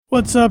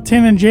What's up,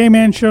 Tan and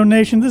J-Man Show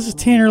Nation? This is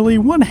Tanner Lee,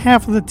 one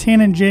half of the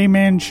Tan and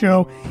J-Man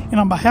Show.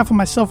 And on behalf of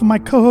myself and my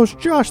co-host,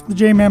 Josh the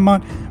J-Man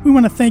Munt, we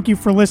want to thank you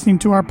for listening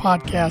to our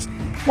podcast.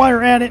 While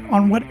you're at it,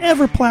 on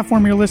whatever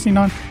platform you're listening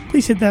on,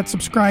 please hit that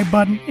subscribe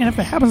button. And if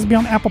it happens to be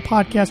on Apple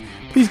Podcasts,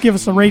 please give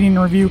us a rating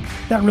and review.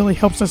 That really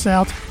helps us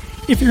out.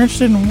 If you're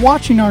interested in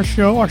watching our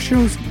show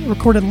is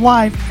recorded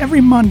live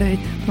every Monday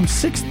from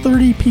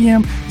 6:30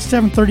 p.m. to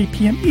 7:30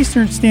 p.m.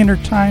 Eastern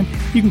Standard Time.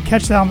 You can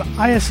catch that on the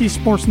ISC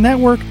Sports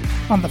Network,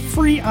 on the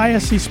free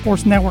ISC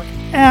Sports Network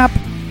app,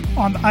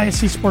 on the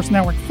ISC Sports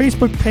Network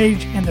Facebook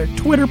page, and their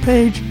Twitter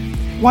page.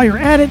 While you're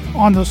at it,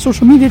 on those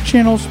social media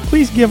channels,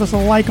 please give us a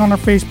like on our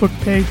Facebook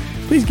page.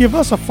 Please give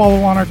us a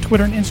follow on our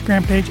Twitter and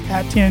Instagram page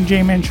at Tan and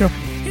J-Man Show.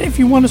 And if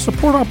you want to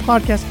support our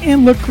podcast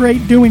and look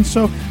great doing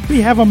so, we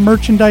have a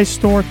merchandise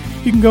store.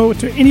 You can go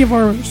to any of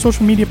our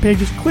social media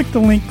pages, click the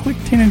link, click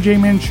Tan and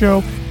J-Man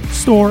Show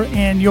store,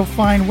 and you'll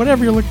find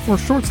whatever you're looking for.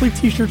 Short sleeve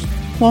t-shirts,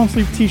 long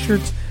sleeve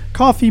t-shirts,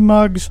 coffee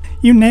mugs,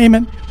 you name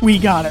it, we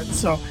got it.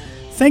 So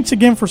thanks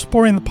again for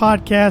supporting the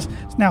podcast.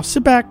 Now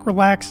sit back,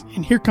 relax,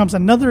 and here comes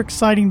another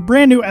exciting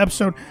brand new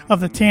episode of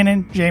the Tan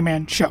and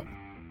J-Man Show.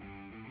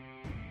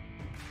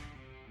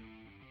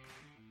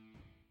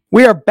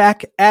 We are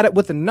back at it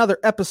with another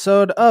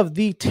episode of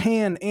the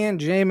Tan and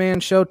J-Man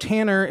Show.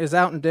 Tanner is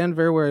out in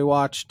Denver where he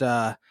watched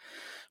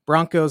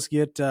Broncos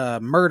get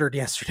murdered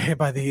yesterday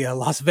by the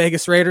Las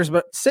Vegas Raiders.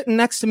 But sitting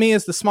next to me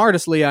is the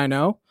smartest Lee I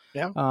know.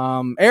 Yeah.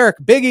 Arik,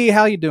 Biggie,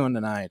 how you doing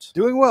tonight?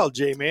 Doing well,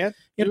 J-Man.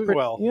 Doing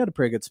well. You had a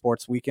pretty good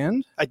sports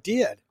weekend. I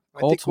did.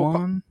 Colts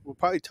won. We'll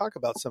probably talk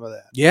about some of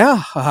that.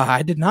 Yeah,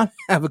 I did not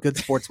have a good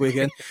sports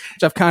weekend,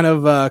 which I've kind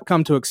of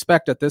come to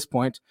expect at this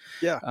point.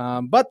 Yeah.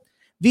 But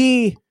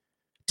the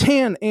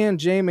Tan and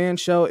J-Man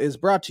Show is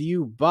brought to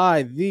you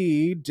by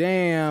the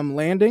Damn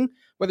Landing.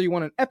 Whether you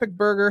want an epic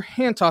burger,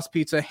 hand-tossed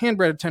pizza,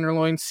 hand-breaded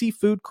tenderloin,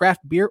 seafood,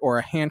 craft beer, or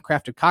a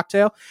handcrafted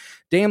cocktail,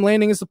 Damn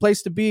Landing is the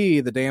place to be.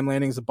 The Damn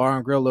Landing is a bar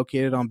and grill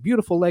located on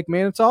beautiful Lake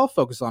Manitou,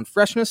 focused on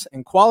freshness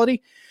and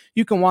quality.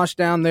 You can wash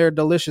down their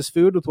delicious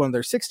food with one of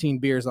their 16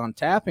 beers on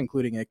tap,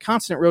 including a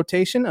constant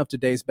rotation of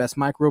today's best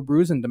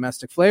microbrews and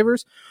domestic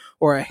flavors,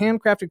 or a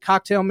handcrafted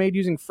cocktail made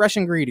using fresh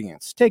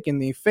ingredients. Take in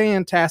the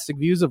fantastic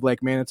views of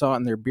Lake Manitou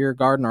in their beer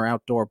garden or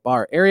outdoor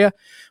bar area.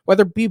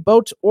 Whether it be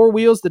boats or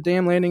wheels, the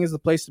Damn Landing is the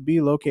place to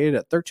be, located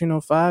at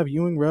 1305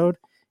 Ewing Road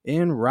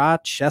in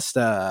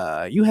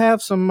Rochester. You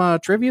have some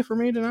trivia for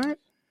me tonight?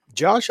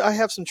 Josh, I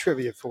have some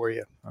trivia for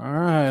you. All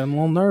right, I'm a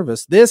little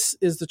nervous. This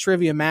is the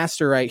trivia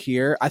master right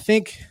here. I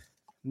think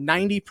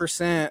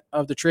 90%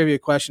 of the trivia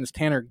questions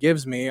Tanner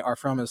gives me are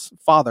from his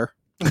father.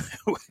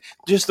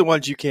 Just the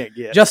ones you can't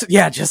get. Just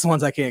the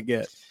ones I can't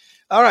get.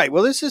 All right.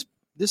 Well, this is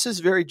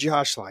very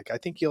Josh-like. I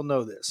think you'll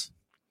know this.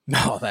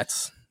 No,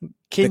 that's the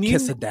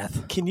kiss of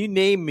death. Can you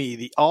name me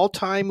the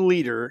all-time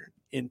leader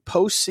in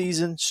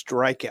postseason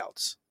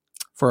strikeouts?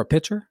 For a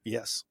pitcher?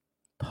 Yes.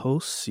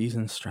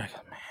 Postseason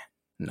strikeout, man.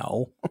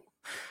 No.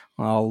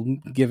 I'll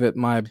give it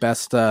my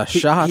best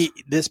shot.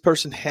 This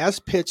person has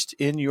pitched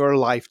in your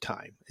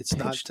lifetime. It's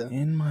pitched not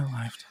in my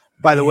lifetime.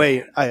 By the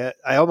way,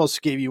 I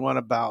almost gave you one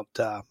about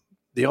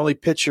the only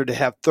pitcher to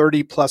have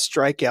 30-plus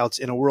strikeouts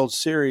in a World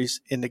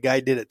Series, and the guy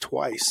did it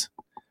twice.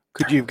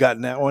 Could you have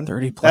gotten that one?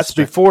 30-plus. That's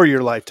before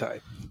your lifetime.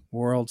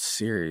 World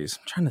Series.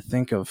 I'm trying to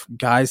think of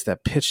guys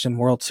that pitched in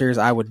World Series.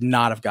 I would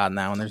not have gotten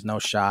that one. There's no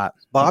shot.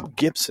 Bob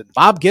Gibson.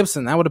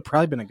 That would have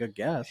probably been a good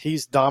guess.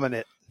 He's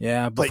dominant.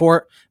 Yeah,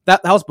 before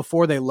that was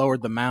before they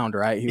lowered the mound,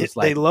 right? He was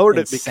they lowered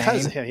insane. It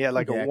because of him. He had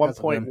like a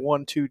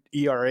 1.12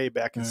 ERA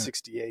back in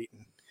 '68.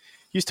 He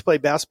used to play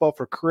basketball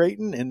for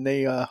Creighton, and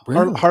they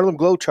really? Harlem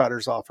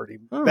Globetrotters offered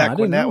him back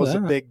when that was a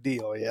big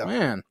deal. Yeah,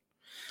 man.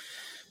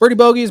 Birdie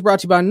Bogey is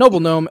brought to you by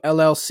Noble Gnome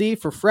LLC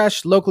for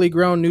fresh, locally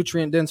grown,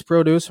 nutrient-dense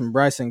produce from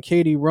Bryce and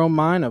Katie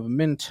Romine of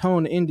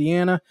Mentone,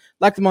 Indiana.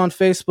 Like them on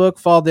Facebook,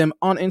 follow them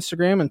on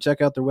Instagram, and check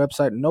out their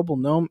website,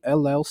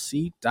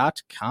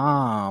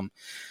 noblegnomellc.com.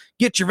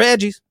 Get your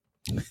veggies.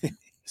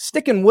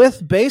 Sticking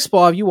with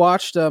baseball, have you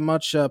watched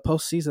much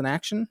postseason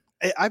action?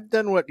 I've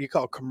done what you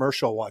call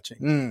commercial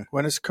watching.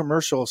 When it's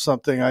commercial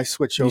something, I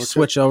switch over. You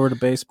switch over to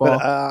baseball.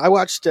 But, I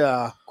watched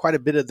quite a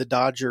bit of the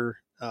Dodger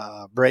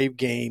Brave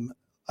game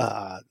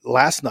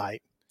last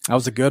night. That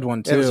was a good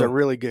one too. It was a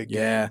really good game.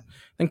 Yeah,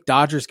 I think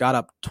Dodgers got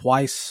up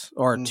twice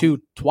or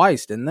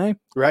twice, didn't they?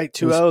 Right,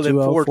 2-0, then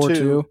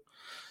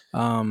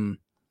 4-2.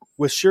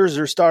 With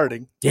Scherzer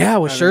starting. Yeah,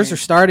 with Scherzer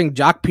starting,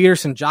 Jock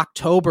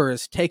Tober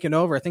has taken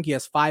over. I think he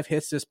has 5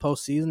 hits this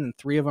postseason, and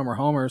 3 of them are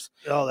homers.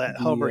 Oh, that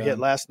homer hit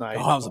last night.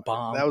 Oh, that was a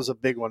bomb. That was a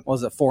big one. What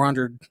was it,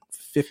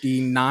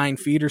 459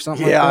 feet or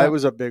something like that? Yeah, it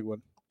was a big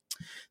one.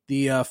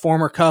 The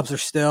former Cubs are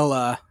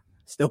still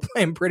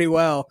playing pretty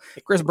well.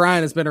 Chris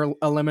Bryant has been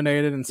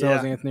eliminated, and so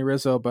has Anthony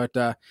Rizzo. But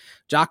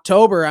Jock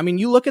Tober, I mean,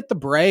 you look at the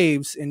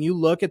Braves, and you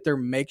look at their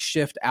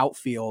makeshift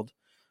outfield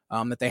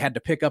that they had to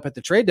pick up at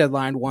the trade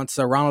deadline once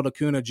Ronald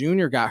Acuna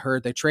Jr. got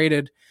hurt. They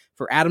traded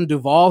for Adam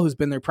Duvall, who's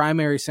been their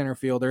primary center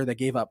fielder. They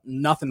gave up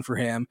nothing for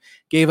him,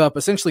 gave up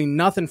essentially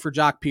nothing for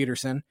Jock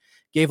Peterson,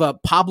 gave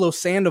up Pablo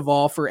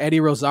Sandoval for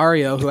Eddie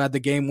Rosario, who had the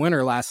game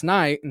winner last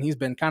night, and he's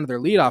been kind of their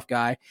leadoff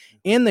guy.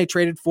 And they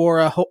traded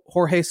for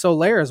Jorge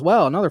Soler as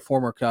well, another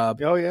former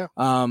Cub. Oh, yeah.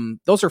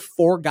 Those are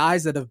 4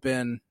 guys that have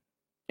been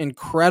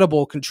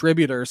incredible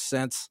contributors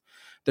since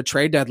the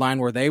trade deadline,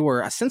 where they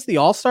were, since the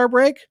All-Star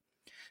break,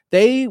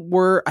 they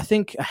were, I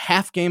think, a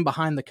half game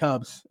behind the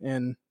Cubs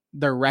in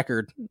their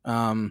record,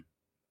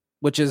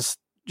 which is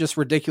just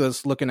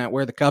ridiculous looking at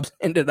where the Cubs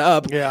ended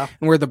up and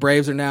where the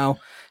Braves are now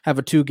have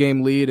a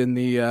 2-game lead in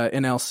the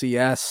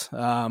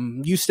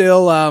NLCS. You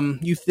still,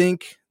 you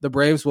think the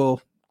Braves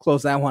will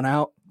close that one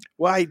out?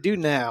 Well, I do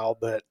now,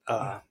 but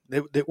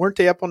weren't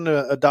they up on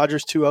the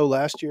Dodgers 2-0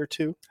 last year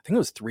too? I think it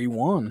was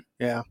 3-1.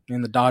 Yeah.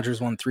 And the Dodgers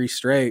won 3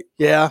 straight.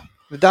 Yeah.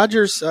 The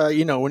Dodgers,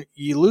 when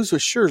you lose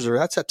with Scherzer,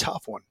 that's a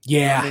tough one.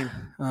 Yeah.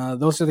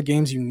 Those are the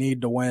games you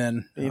need to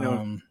win.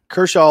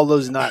 Kershaw, although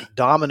he's not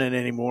dominant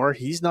anymore,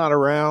 he's not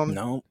around.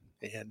 No.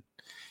 And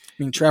I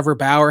mean, Trevor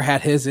Bauer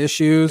had his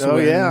issues. Oh,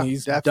 yeah.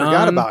 He's I done.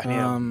 forgot about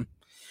him.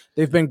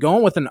 They've been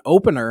going with an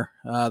opener.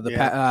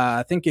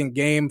 I think in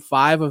Game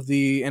 5 of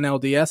the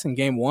NLDS, in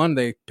Game 1,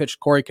 they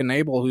pitched Corey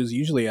Knebel, who's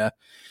usually a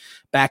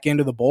back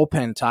into the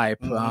bullpen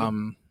type.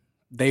 Mm-hmm.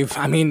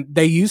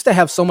 They used to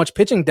have so much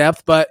pitching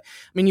depth, but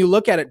I mean, you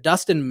look at it,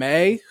 Dustin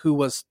May, who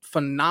was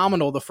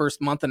phenomenal the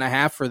first month and a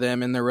half for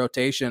them in their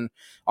rotation,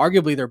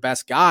 arguably their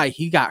best guy,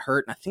 he got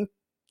hurt, and I think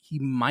he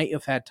might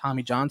have had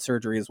Tommy John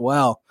surgery as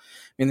well.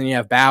 And then you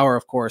have Bauer,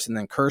 of course, and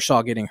then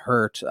Kershaw getting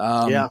hurt.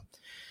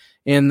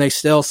 And they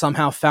still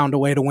somehow found a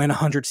way to win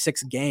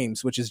 106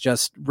 games, which is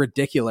just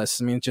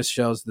ridiculous. I mean, it just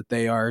shows that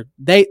they are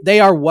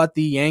what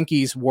the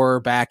Yankees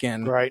were back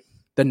in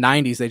the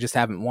 90s. They just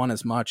haven't won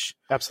as much.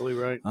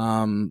 Absolutely right.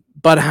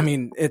 But I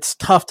mean, it's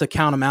tough to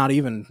count them out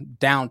even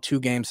down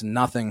 2 games and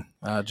nothing.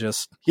 I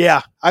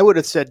would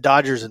have said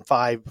Dodgers in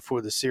 5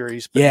 before the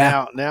series, but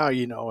now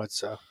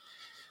it's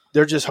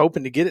they're just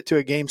hoping to get it to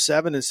a Game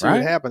 7 and see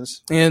what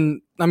happens.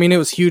 And I mean, it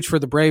was huge for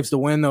the Braves to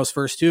win those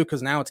first 2,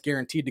 because now it's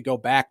guaranteed to go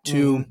back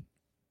to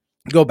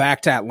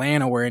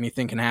Atlanta, where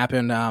anything can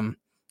happen.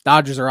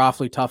 Dodgers are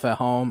awfully tough at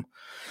home.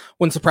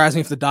 Wouldn't surprise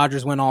me if the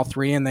Dodgers win all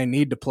 3 and they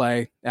need to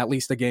play at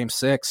least a Game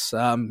 6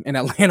 in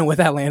Atlanta, with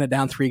Atlanta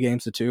down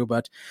 3-2.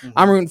 But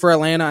I'm rooting for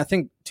Atlanta. I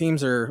think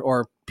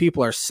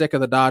people are sick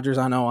of the Dodgers.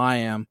 I know I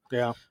am.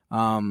 Yeah.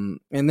 And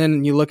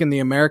then you look in the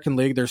American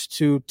League, there's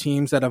 2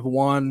 teams that have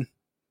won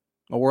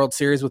a World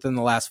Series within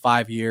the last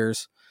 5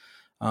 years.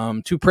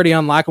 2 pretty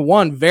unlikable,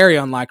 one very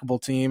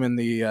unlikable team in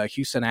the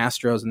Houston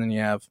Astros, and then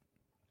you have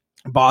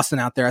Boston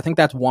out there. I think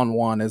that's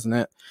 1-1, isn't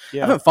it?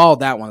 Yeah. I haven't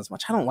followed that one as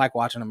much. I don't like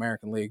watching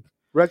American League.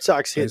 Red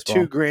Sox hit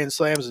baseball. 2 grand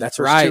slams in the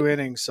first 2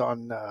 innings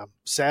on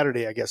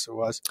Saturday, I guess it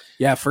was.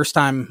 Yeah, first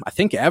time I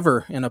think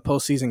ever in a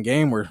postseason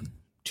game where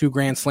 2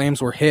 grand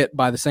slams were hit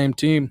by the same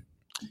team.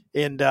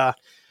 And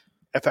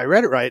if I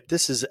read it right,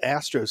 this is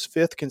Astros'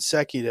 5th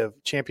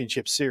consecutive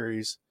championship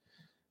series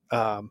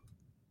in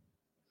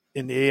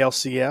the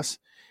ALCS.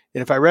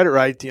 And if I read it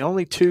right, the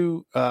only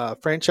 2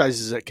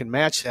 franchises that can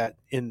match that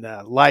in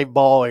the live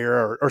ball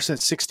era, or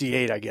since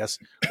 '68, I guess,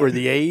 were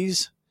the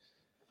A's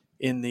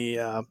in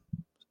the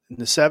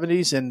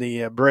 70s and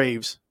the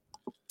Braves.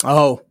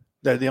 Oh,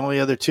 they're the only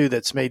other 2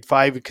 that's made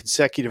 5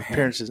 consecutive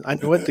appearances. I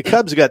know what the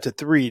Cubs got to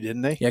 3,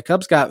 didn't they? Yeah,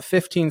 Cubs got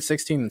 15,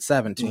 16, and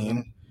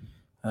 17.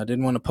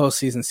 Didn't win a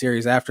postseason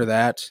series after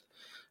that.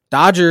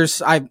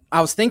 Dodgers, I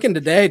was thinking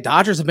today,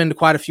 Dodgers have been to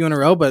quite a few in a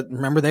row, but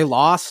remember they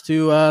lost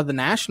to the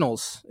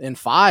Nationals in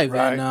 5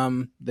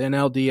 in the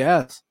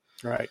NLDS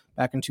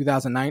back in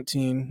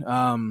 2019.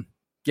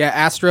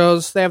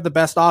 Astros, they have the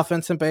best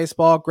offense in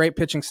baseball, great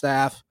pitching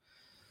staff.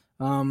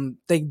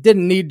 They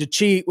didn't need to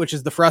cheat, which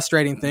is the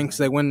frustrating thing because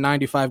they win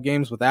 95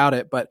 games without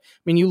it. But, I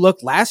mean, you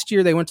look, last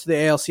year they went to the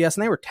ALCS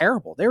and they were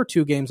terrible. They were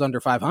 2 games under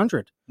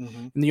 500.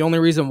 And the only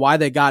reason why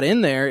they got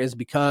in there is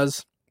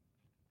because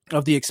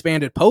of the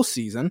expanded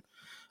postseason.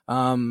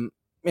 And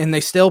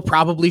they still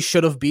probably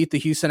should have beat the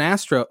Houston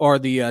Astros or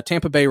the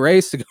Tampa Bay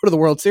Rays to go to the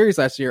World Series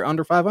last year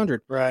under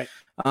 500. Right.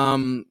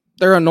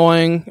 They're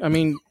annoying. I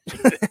mean,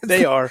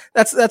 they are.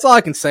 That's all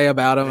I can say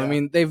about them. Yeah. I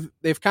mean,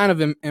 they've kind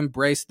of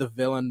embraced the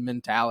villain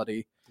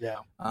mentality. Yeah.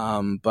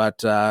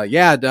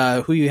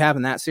 Who you have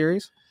in that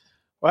series?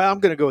 Well, I'm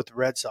going to go with the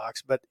Red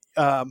Sox, but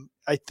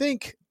I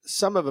think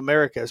some of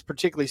America's,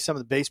 particularly some of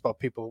the baseball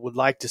people, would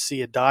like to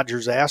see a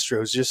Dodgers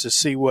Astros just to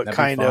see what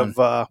kind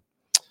of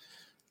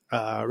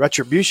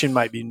retribution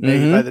might be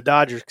made by the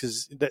Dodgers,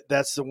 because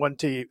that's the one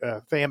team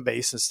fan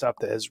base and stuff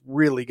that has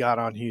really got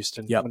on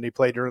Houston when they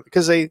played early,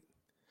 because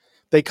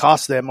they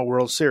cost them a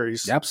World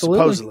Series,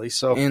 supposedly.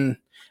 So, and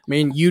I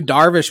mean, Yu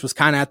Darvish was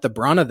kind of at the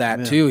brunt of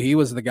that too. He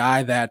was the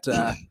guy that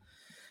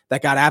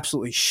that got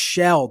absolutely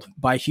shelled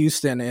by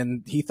Houston,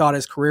 and he thought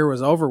his career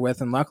was over with.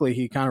 And luckily,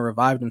 he kind of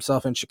revived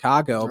himself in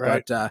Chicago.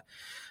 Right.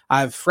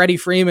 But Freddie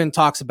Freeman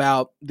talks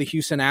about the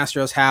Houston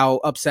Astros, how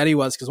upset he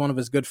was because one of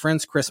his good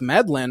friends, Chris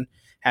Medlin,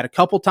 had a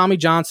couple Tommy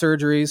John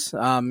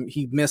surgeries.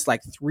 He missed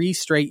like 3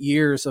 straight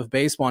years of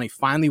baseball, and he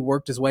finally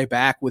worked his way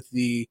back with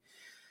the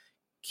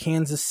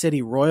Kansas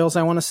City Royals,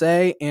 I want to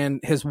say, and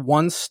his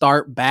one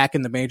start back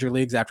in the major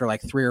leagues after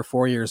like 3 or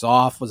 4 years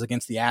off was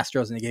against the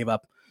Astros, and he gave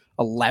up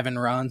 11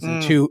 runs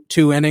in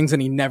two innings,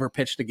 and he never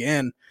pitched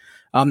again.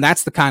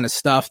 That's the kind of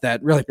stuff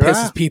that really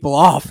pisses people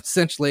off,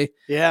 essentially.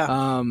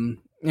 Yeah.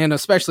 And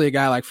especially a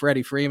guy like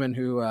Freddie Freeman,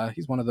 who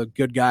he's one of the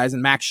good guys.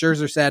 And Max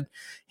Scherzer said,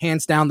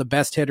 hands down, the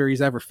best hitter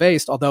he's ever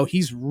faced, although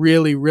he's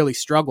really, really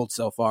struggled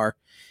so far.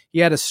 He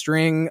had a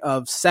string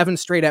of 7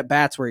 straight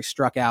at-bats where he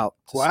struck out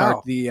to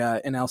start the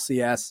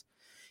NLCS.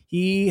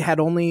 He had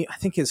only, I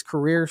think his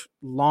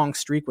career-long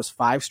streak was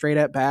 5 straight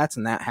at-bats,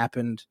 and that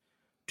happened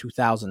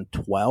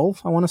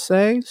 2012, I want to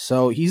say.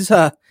 So he's,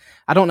 I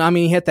don't know, I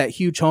mean, he hit that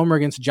huge homer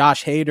against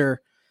Josh Hader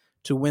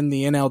to win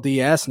the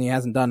NLDS, and he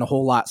hasn't done a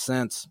whole lot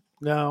since.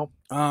 No.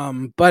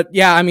 But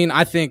yeah, I mean,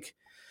 I think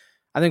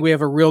we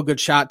have a real good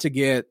shot to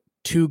get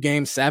 2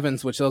 Game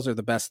 7s, which those are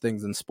the best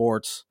things in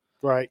sports.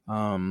 Right.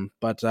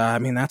 But I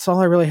mean, that's all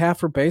I really have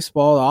for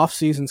baseball. The off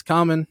season's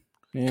coming.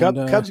 And,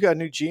 Cubs got a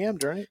new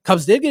GM, right?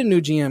 Cubs did get a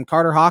new GM,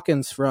 Carter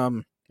Hawkins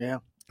from Yeah.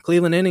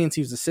 Cleveland Indians.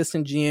 He was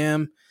assistant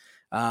GM.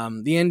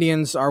 The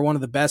Indians are one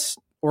of the best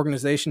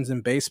organizations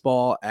in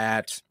baseball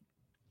at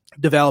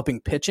developing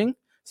pitching,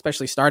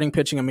 especially starting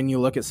pitching. I mean, you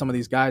look at some of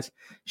these guys.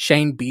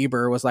 Shane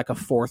Bieber was like a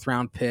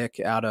 4th-round pick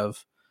out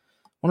of,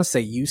 I want to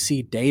say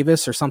UC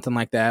Davis or something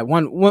like that.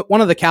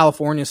 One of the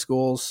California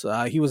schools.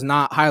 He was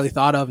not highly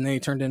thought of, and then he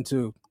turned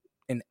into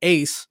an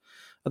ace.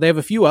 But they have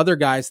a few other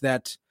guys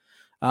that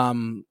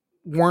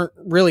weren't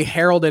really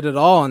heralded at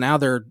all, and now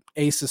they're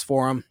aces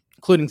for him,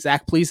 including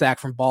Zach Plesac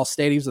from Ball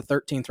State. He was a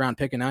 13th-round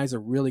pick, and now he's a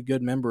really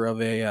good member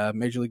of a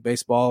Major League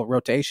Baseball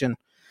rotation.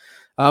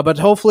 But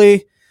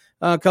hopefully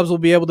Cubs will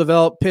be able to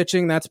develop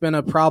pitching. That's been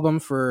a problem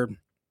for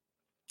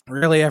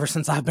really ever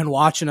since I've been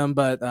watching them,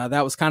 but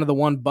that was kind of the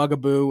one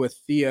bugaboo with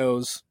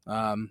Theo's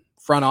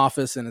front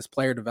office and his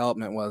player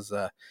development was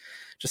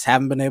just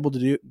haven't been able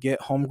to get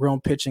homegrown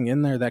pitching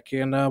in there that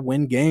can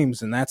win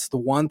games, and that's the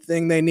one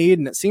thing they need,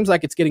 and it seems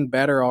like it's getting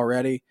better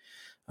already.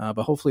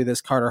 But hopefully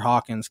this Carter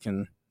Hawkins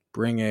can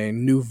bring a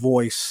new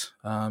voice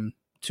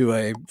to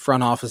a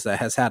front office that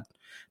has had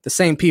the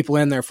same people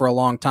in there for a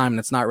long time, and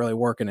it's not really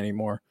working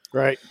anymore.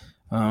 Right.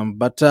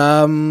 But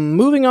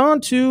moving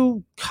on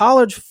to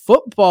college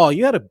football,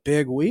 you had a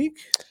big week.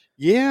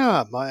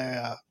 Yeah,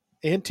 my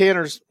and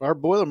Tanner's, our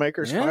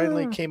Boilermakers,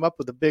 finally came up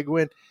with a big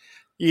win.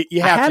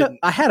 I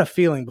had a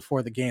feeling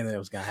before the game that it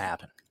was going to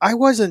happen. I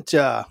wasn't.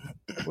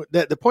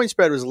 The point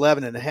spread was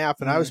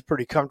 11.5, and I was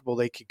pretty comfortable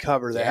they could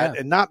cover that,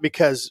 and not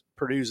because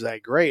Purdue's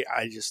that great.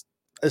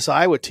 This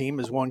Iowa team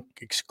is won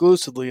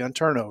exclusively on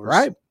turnovers,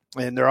 right?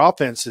 And their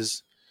offense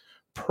is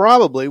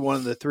probably one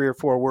of the 3 or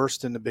 4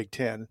 worst in the Big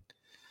Ten.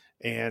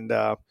 And,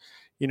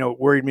 it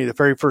worried me the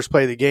very first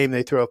play of the game.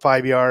 They threw a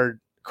 5-yard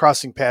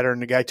crossing pattern.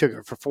 The guy took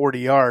it for 40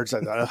 yards. I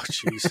thought, oh,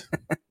 jeez.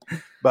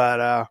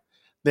 But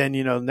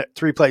then,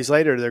 3 plays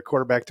later, their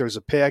quarterback throws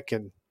a pick.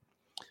 And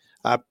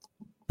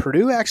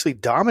Purdue actually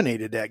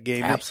dominated that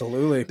game.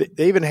 Absolutely.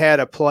 They even had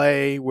a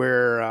play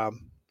where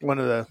one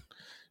of the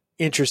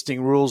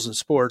interesting rules in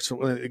sports,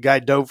 when the guy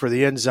dove for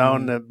the end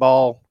zone, the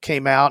ball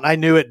came out. And I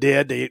knew it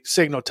did. They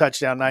signaled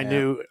touchdown.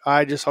 And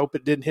I just hope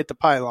it didn't hit the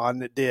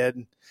pylon. It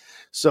did.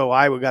 So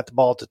Iowa got the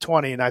ball at the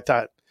 20, and I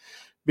thought,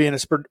 being a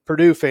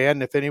Purdue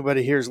fan, if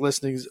anybody here is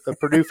listening, a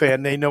Purdue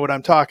fan, they know what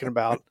I'm talking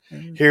about.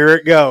 Here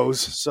it goes.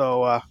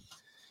 So,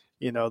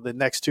 the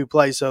next 2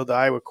 plays, the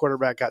Iowa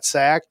quarterback got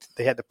sacked.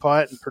 They had to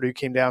punt, and Purdue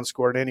came down and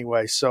scored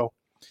anyway. So,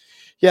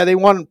 yeah, they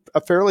won a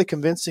fairly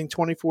convincing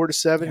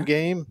 24-7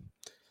 game.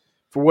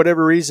 For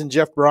whatever reason,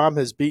 Jeff Brom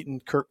has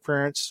beaten Kirk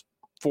Ferentz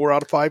 4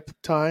 out of 5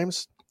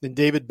 times, and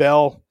David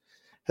Bell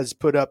has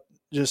put up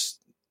just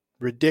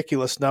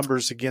ridiculous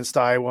numbers against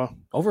Iowa.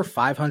 Over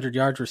 500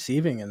 yards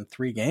receiving in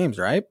 3 games,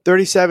 right?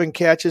 37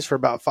 catches for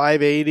about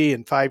 580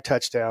 and 5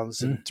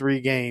 touchdowns in 3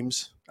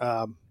 games.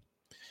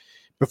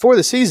 Before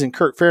the season,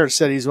 Kirk Ferentz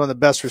said he's one of the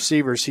best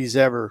receivers he's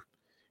ever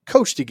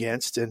coached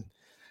against, and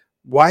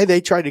why they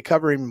tried to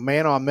cover him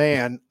man on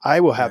man, I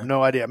will have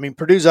no idea. I mean,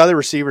 Purdue's other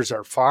receivers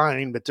are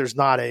fine, but there's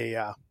not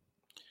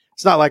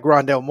it's not like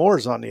Rondell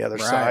Moore's on the other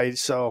side.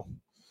 So,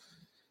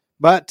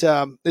 but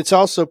it's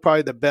also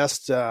probably the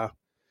best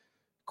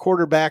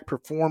quarterback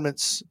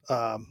performance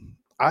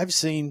I've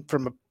seen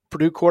from a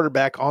Purdue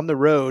quarterback on the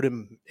road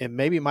in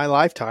maybe my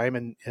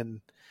lifetime.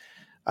 And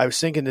I was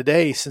thinking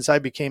today, since I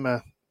became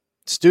a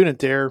student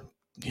there,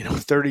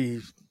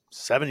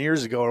 37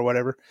 years ago or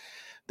whatever,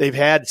 they've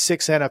had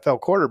 6 NFL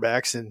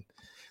quarterbacks, and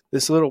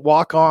this little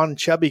walk-on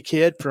chubby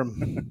kid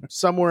from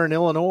somewhere in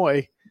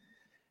Illinois,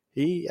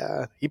 he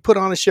put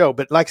on a show.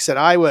 But like I said,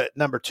 Iowa at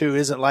number 2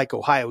 isn't like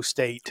Ohio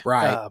State.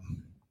 Right.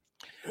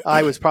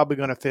 Iowa's probably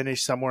going to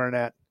finish somewhere in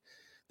that.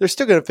 They're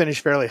still going to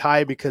finish fairly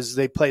high because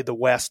they play the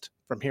West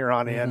from here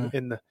on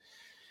in.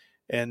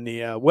 And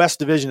the West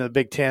Division of the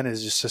Big Ten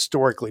is just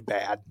historically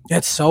bad.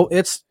 It's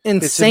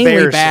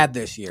insanely bad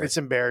this year. It's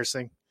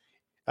embarrassing.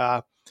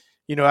 I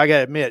got to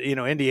admit,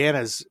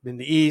 Indiana's in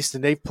the East,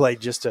 and they've played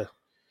just a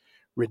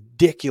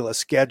ridiculous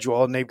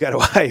schedule, and they've got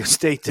Ohio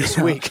State this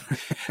week,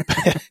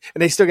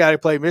 and they still got to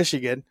play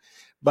Michigan.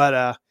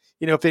 But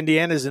if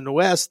Indiana's in the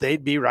West,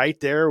 they'd be right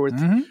there with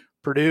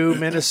Purdue,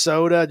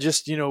 Minnesota,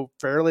 just,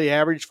 fairly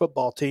average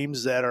football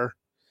teams that are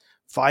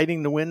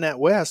fighting to win that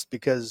West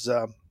because,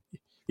 the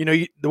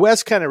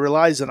West kind of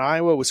relies on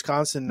Iowa,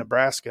 Wisconsin,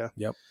 Nebraska.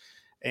 Yep.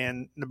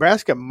 And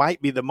Nebraska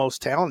might be the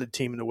most talented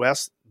team in the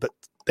West, but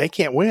they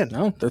can't win.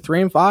 No, they're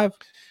 3-5.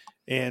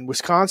 And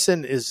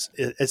Wisconsin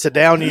it's a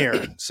down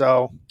year.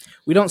 So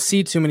we don't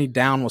see too many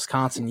down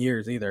Wisconsin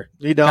years either.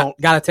 You don't.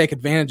 Got to take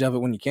advantage of it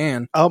when you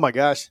can. Oh my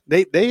gosh.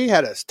 They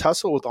had a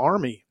tussle with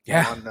Army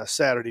on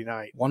Saturday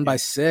night.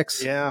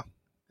 1-6. Yeah.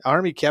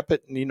 Army kept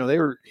it, and they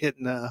were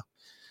hitting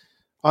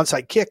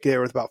onside kick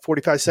there with about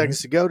 45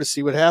 seconds to go to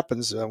see what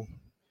happens. So,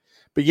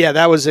 but yeah,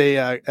 that was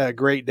a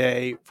great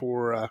day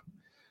for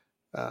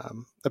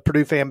the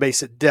Purdue fan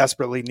base that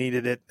desperately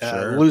needed it.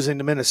 Sure. Losing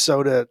to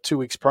Minnesota 2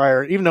 weeks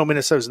prior, even though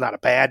Minnesota's not a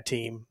bad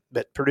team,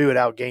 but Purdue had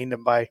outgained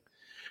them by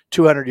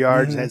 200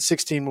 yards and had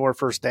 16 more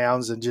first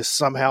downs and just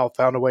somehow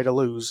found a way to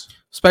lose.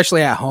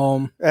 Especially at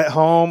home.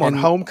 On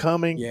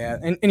homecoming. Yeah,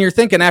 and you're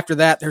thinking after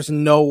that, there's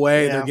no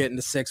way they're getting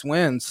to 6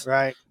 wins.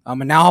 Right.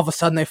 And now all of a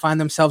sudden they find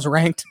themselves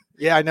ranked.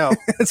 Yeah, I know.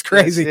 It's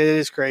crazy. It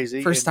is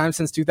crazy. First time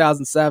since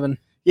 2007.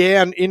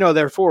 Yeah, and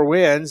their 4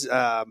 wins.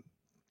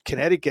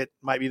 Connecticut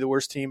might be the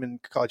worst team in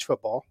college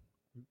football.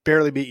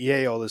 Barely beat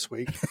Yale this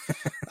week.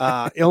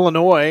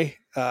 Illinois,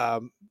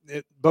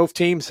 both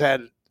teams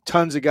had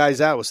tons of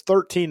guys out. It was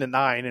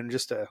 13-9 and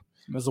just it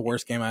was the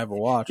worst game I ever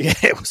watched. Yeah,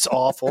 it was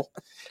awful.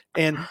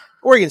 And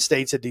Oregon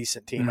State's a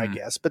decent team, I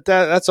guess, but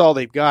that's all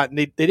they've got. And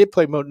they did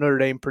play Notre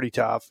Dame pretty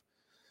tough,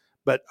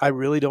 but I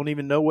really don't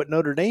even know what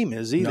Notre Dame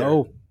is either.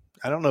 No.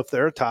 I don't know if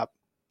they're a top.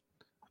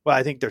 Well,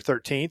 I think they're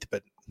 13th,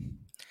 but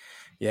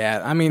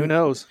yeah, I mean, who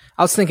knows?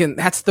 I was thinking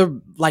that's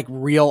the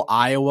real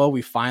Iowa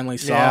we finally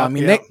saw. Yeah, I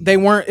mean, they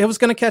weren't. It was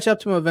going to catch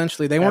up to them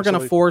eventually. They weren't going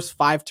to force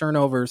 5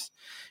 turnovers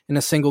in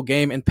a single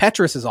game. And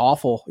Petrus is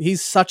awful.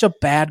 He's such a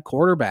bad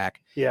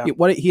quarterback. Yeah.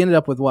 He ended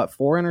up with 4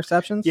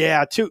 interceptions?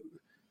 Yeah, 2.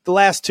 The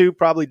last 2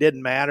 probably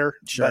didn't matter.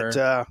 Sure.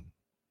 But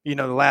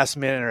the last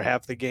minute or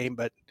half the game.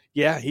 But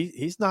yeah,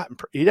 he's not.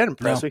 He doesn't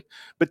impress me.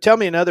 But tell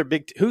me another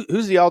big.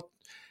 Who's the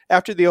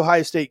after the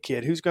Ohio State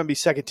kid? Who's going to be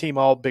second team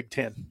All Big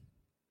Ten?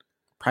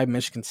 Probably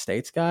Michigan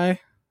State's guy.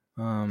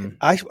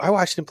 I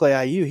watched him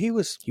play IU. He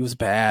was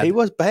bad. He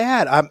was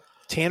bad.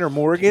 Tanner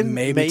Morgan,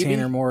 maybe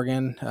Tanner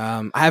Morgan.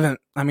 I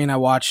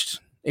watched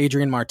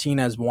Adrian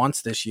Martinez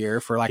once this year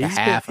for a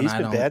half. He's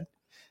been bad.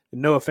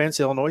 No offense,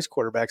 Illinois'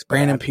 quarterback's bad.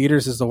 Brandon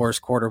Peters is the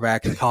worst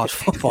quarterback in college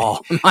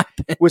football. In my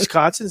opinion.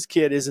 Wisconsin's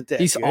kid isn't that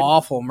He's good.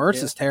 awful.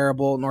 Mertz is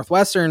terrible.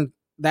 Northwestern,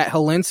 that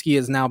Helinski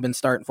has now been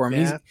starting for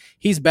him. Yeah.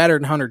 He's better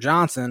than Hunter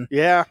Johnson.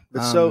 Yeah,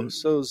 but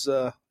so's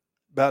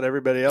about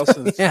everybody else.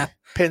 Yeah.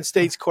 Penn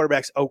State's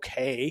quarterback's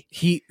okay.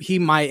 He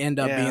might end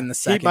up being the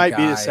second guy. He might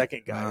be the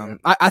second guy.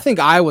 I think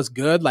Iowa's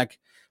good,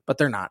 but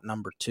they're not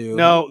number 2.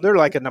 No, they're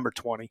like a number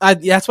 20.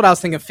 That's what I was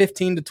thinking,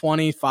 15 to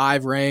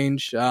 25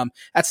 range.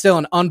 That's still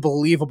an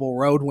unbelievable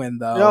road win,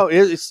 though. No,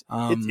 it's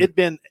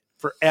been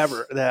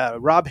forever. The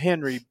Rob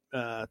Henry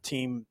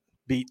team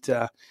beat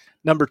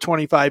number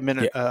 25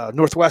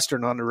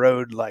 Northwestern on the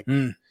road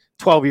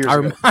 12 years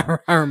ago.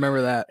 I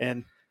remember that.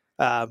 And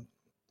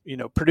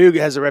Purdue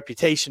has a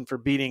reputation for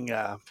beating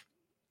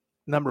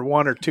number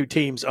 1 or 2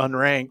 teams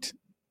unranked,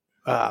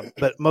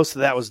 but most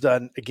of that was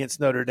done against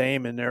Notre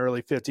Dame in the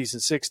early 50s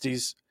and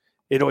 60s.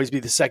 It'd always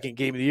be the second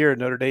game of the year, and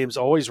Notre Dame's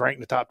always ranked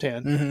in the top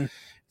 10. Mm-hmm.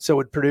 So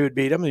would Purdue would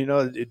beat them,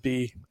 it'd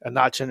be a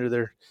notch under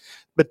their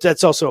 – but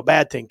that's also a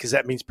bad thing because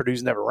that means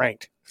Purdue's never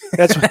ranked.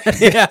 That's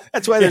why,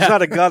 that's why there's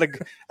not a god.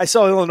 I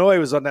saw Illinois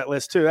was on that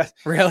list too.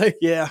 Really?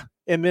 Yeah,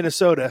 and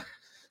Minnesota.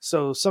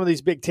 So some of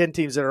these Big Ten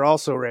teams that are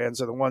also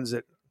Rans are the ones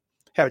that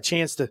have a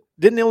chance to.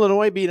 Didn't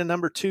Illinois beat a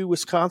number 2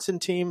 Wisconsin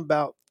team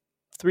about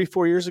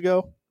 3-4 years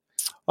ago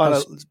on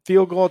a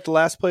field goal at the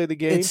last play of the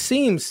game? It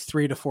seems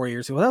 3 to 4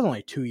 years ago. That was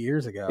only 2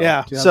 years ago.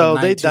 Yeah, so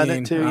they've done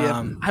it too.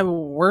 Yeah,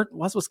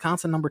 was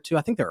Wisconsin number 2?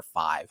 I think they were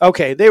 5.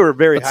 Okay, they were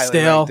very but highly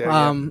still, ranked there,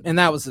 yeah. And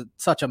that was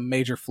such a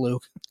major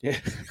fluke. Yeah.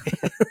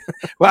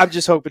 Well, I'm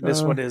just hoping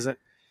this one isn't.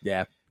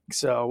 Yeah.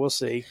 So we'll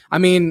see. I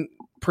mean,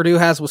 Purdue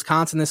has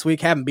Wisconsin this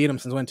week. Haven't beat them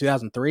since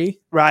 2003.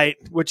 Right.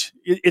 Which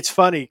it's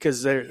funny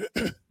because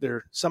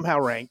they're somehow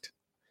ranked.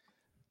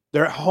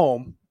 They're at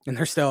home, and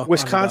they're still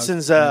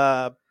Wisconsin's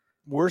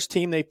worst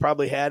team they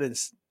probably had in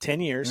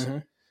 10 years. Mm-hmm.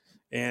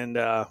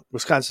 And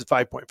Wisconsin's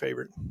 5-point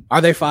favorite.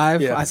 Are they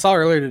 5? Yeah. I saw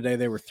earlier today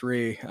they were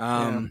 3.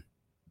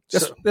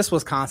 This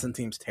Wisconsin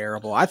team's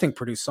terrible. I think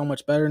Purdue's so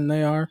much better than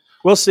they are.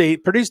 We'll see.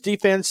 Purdue's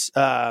defense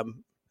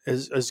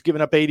has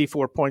given up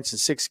 84 points in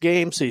 6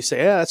 games. So you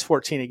say, that's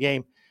 14 a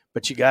game,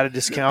 but you got to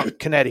discount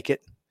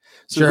Connecticut.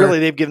 So really,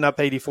 they've given up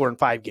 84 in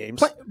 5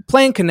 games.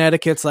 Playing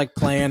Connecticut's like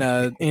playing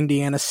a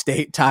Indiana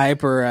State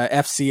type or a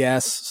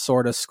FCS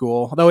sort of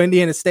school. Though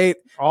Indiana State,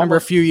 remember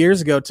a few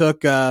years ago,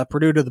 took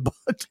Purdue to the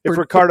butt. If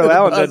Ricardo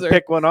Allen doesn't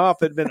pick one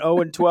off, it'd been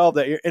 0-12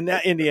 that year. And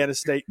that Indiana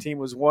State team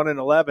was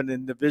 1-11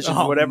 in division,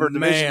 division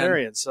they're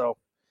in. So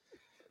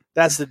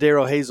that's the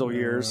Darrell Hazel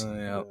years.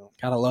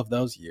 Gotta love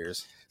those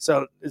years.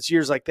 So it's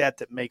years like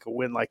that make a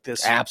win like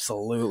this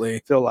absolutely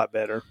feel a lot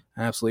better.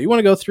 Absolutely. You want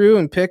to go through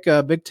and pick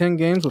Big Ten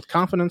games with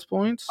confidence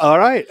points? All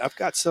right. I've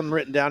got some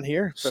written down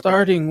here.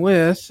 Starting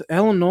with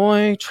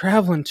Illinois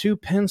traveling to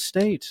Penn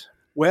State.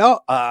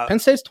 Well, Penn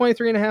State's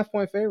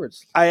 23.5-point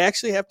favorites. I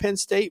actually have Penn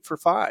State for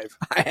 5.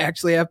 I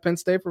actually have Penn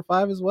State for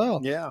 5 as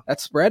well. Yeah. That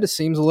spread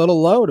seems a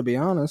little low, to be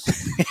honest.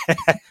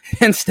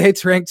 Penn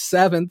State's ranked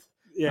 7th.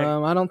 Yeah.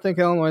 I don't think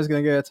Illinois is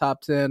going to get a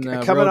top 10.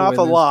 Coming off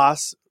a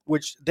loss,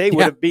 which they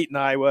would have beaten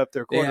Iowa if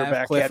their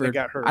quarterback hadn't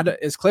got hurt.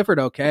 Is Clifford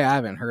okay? I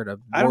haven't heard a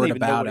word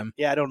about him.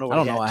 I don't know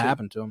what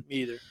happened to him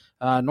either.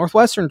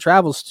 Northwestern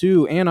travels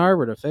to Ann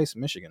Arbor to face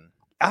Michigan.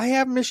 I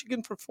have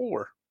Michigan for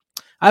 4.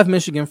 I have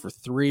Michigan for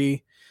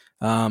 3.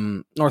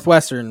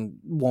 Northwestern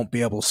won't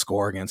be able to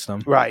score against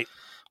them. Right.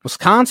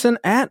 Wisconsin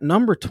at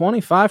number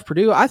 25,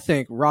 Purdue. I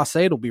think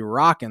Ross-Ade will be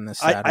rocking this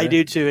Saturday. I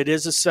do too. It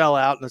is a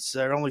sellout, and it's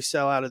their only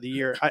sellout of the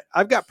year.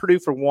 I've got Purdue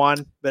for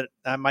 1, but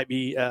I might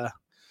be,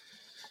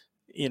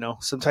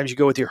 sometimes you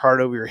go with your heart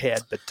over your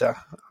head. But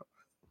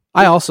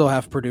I also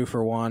have Purdue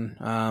for 1.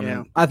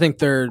 I think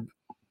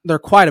they're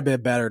quite a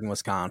bit better than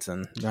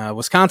Wisconsin.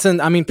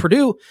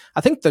 Purdue,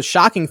 I think the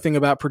shocking thing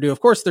about Purdue, of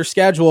course, their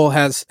schedule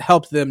has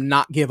helped them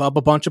not give up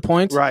a bunch of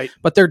points. Right.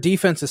 But their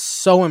defense is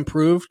so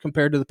improved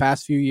compared to the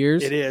past few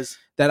years. It is.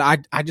 That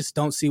I just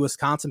don't see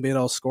Wisconsin being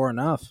able to score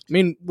enough. I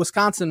mean,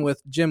 Wisconsin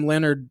with Jim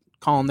Leonard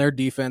calling their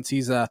defense,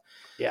 he's one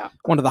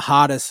of the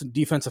hottest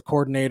defensive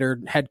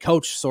coordinator, head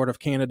coach sort of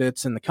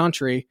candidates in the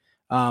country.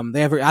 I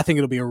think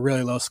it'll be a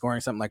really low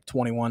scoring, something like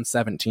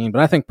 21-17, but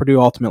I think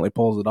Purdue ultimately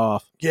pulls it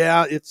off.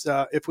 Yeah, it's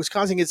if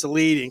Wisconsin gets a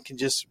lead and can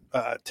just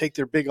take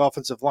their big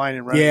offensive line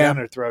and run it down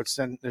their throats,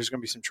 then there's going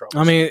to be some trouble.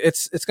 I mean,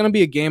 it's going to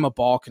be a game of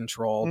ball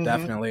control,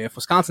 definitely. If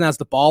Wisconsin has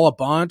the ball a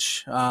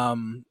bunch,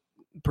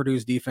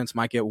 Purdue's defense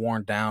might get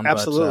worn down.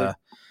 Absolutely. But,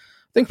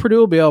 I think Purdue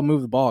will be able to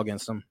move the ball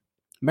against them.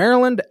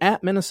 Maryland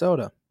at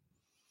Minnesota.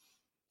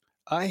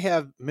 I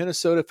have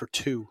Minnesota for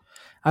 2.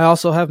 I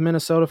also have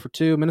Minnesota for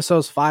 2.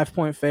 Minnesota's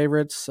 5-point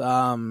favorites.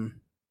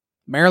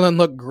 Maryland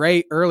looked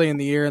great early in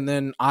the year, and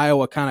then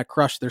Iowa kind of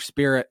crushed their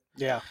spirit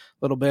a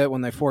little bit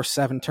when they forced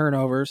 7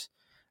 turnovers.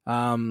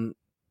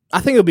 I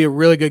think it'll be a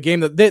really good game.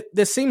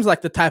 This seems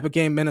like the type of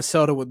game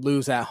Minnesota would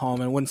lose at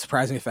home, and it wouldn't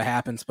surprise me if it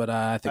happens, but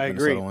I think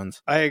Minnesota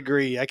wins. I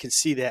agree. I can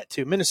see that,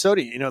 too.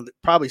 Minnesota,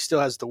 probably still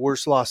has the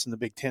worst loss in the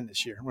Big Ten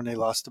this year when they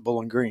lost to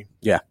Bowling Green.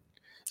 Yeah.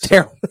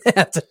 Terrible.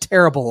 That's a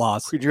terrible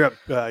loss. You're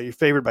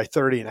favored by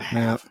 30.5.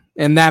 Yeah.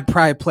 And that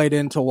probably played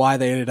into why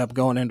they ended up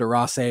going into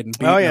Ross-Ade and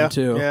beating them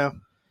too. Yeah.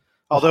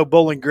 Although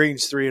Bowling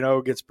Green's 3-0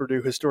 against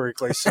Purdue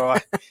historically, so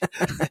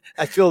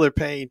I feel their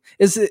pain.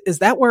 Is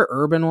that where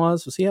Urban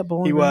was? Was he at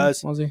Bowling Green?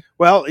 Was he?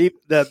 Well,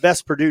 the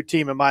best Purdue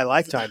team in my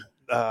lifetime,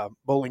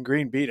 Bowling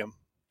Green beat him.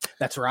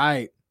 That's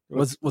right.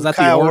 Was that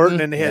Kyle the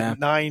Orton? And they had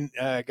 9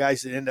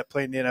 guys that ended up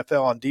playing the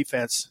NFL on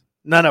defense.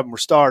 None of them were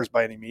stars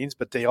by any means,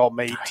 but they all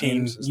made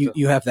teams.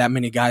 You have that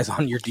many guys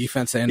on your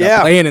defense that end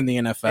up playing in the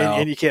NFL.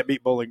 And you can't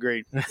beat Bowling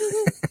Green.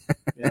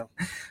 Yeah.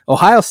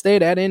 Ohio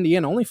State at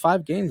Indiana, only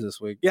 5 games this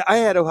week. Yeah, I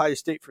had Ohio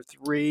State for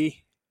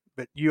 3,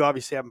 but you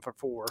obviously have them for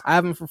 4. I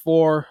have them for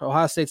 4.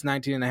 Ohio State's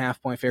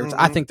 19.5-point favorites.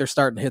 I think they're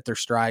starting to hit their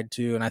stride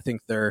too, and I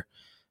think they're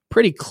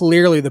pretty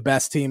clearly the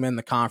best team in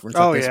the conference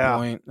at this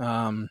point.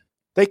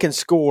 They can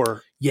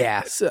score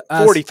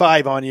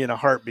 45 on you in a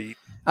heartbeat.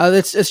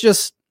 It's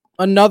just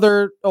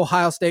another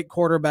Ohio State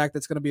quarterback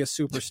that's going to be a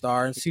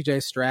superstar, and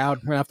C.J. Stroud.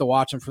 We're going to have to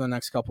watch him for the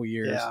next couple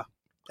years.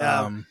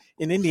 Yeah.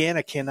 And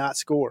Indiana cannot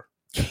score.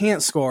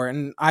 Can't score,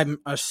 and I'm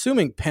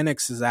assuming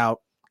Penix is out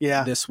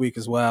this week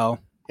as well.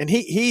 And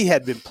he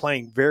had been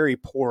playing very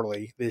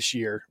poorly this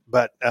year,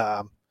 but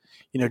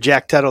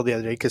Jack Tuttle the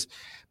other day, because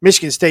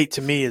Michigan State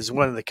to me is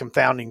one of the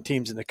confounding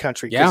teams in the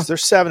country because they're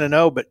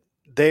 7-0, but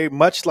they,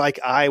 much like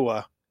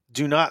Iowa,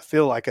 do not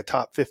feel like a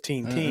top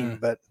 15 team,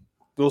 but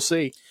we'll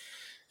see.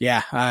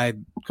 Yeah, I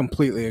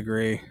completely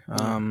agree.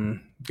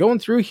 Going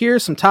through here,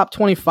 some top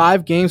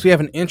 25 games. We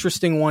have an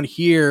interesting one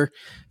here.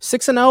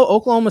 6-0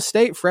 Oklahoma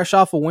State, fresh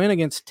off a win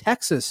against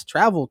Texas,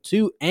 travel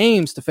to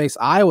Ames to face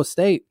Iowa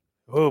State.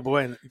 Oh,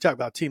 boy. And you talk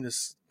about a team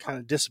that's kind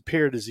of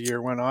disappeared as the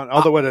year went on.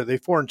 Although, what are they,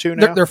 4-2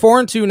 now? They're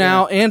 4-2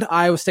 now, and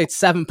Iowa State's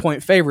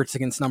 7-point favorites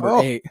against number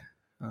 8.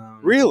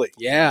 Really?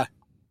 Yeah.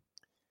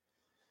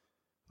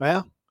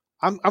 Well,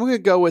 I'm going to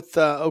go with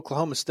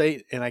Oklahoma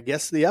State, and I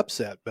guess the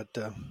upset. But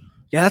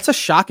yeah, that's a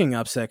shocking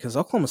upset because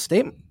Oklahoma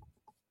State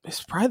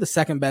is probably the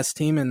second best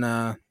team in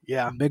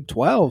Big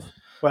 12.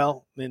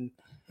 Well, then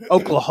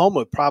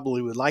Oklahoma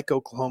probably would like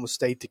Oklahoma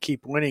State to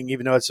keep winning,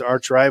 even though it's an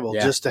arch rival,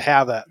 just to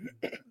have a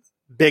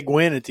big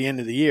win at the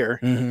end of the year.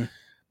 Mm-hmm.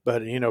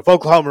 But, if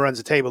Oklahoma runs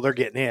the table, they're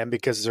getting in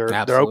because they're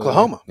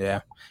Oklahoma.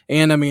 Yeah.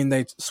 And,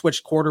 they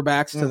switched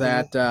quarterbacks to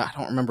that. I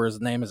don't remember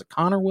his name. Is it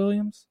Connor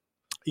Williams?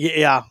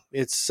 Yeah,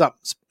 it's something.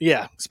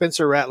 Yeah,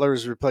 Spencer Rattler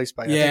is replaced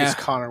by I think it's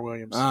Connor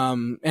Williams.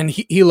 And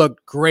he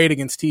looked great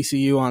against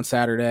TCU on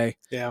Saturday.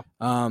 Yeah.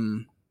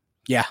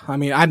 Yeah,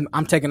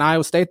 I'm taking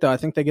Iowa State, though. I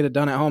think they get it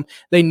done at home.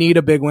 They need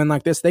a big win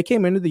like this. They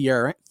came into the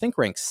year, I think,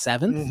 ranked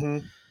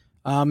 7th.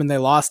 And they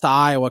lost to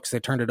Iowa because they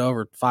turned it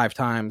over 5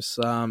 times.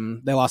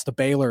 They lost to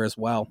Baylor as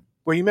well.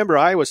 Well, you remember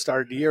Iowa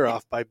started the year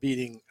off by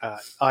beating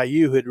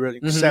IU, who had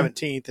ranked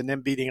 17th, and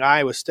then beating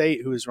Iowa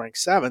State, who was ranked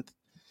 7th.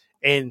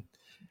 And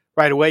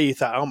right away you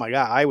thought, oh, my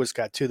God, Iowa's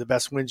got two of the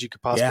best wins you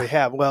could possibly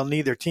have. Well,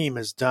 neither team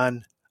has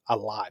done a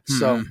lot.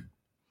 So,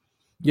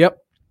 yep.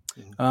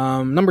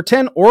 Number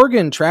 10,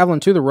 Oregon traveling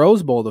to the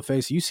Rose Bowl to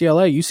face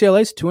UCLA.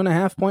 UCLA's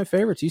 2.5-point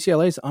favorites.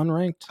 UCLA's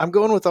unranked. I'm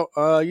going with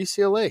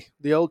UCLA,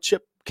 the old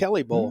Chip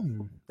Kelly Bowl.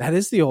 That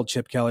is the old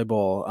Chip Kelly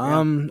Bowl.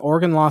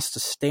 Oregon lost to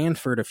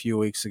Stanford a few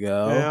weeks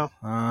ago. Yeah.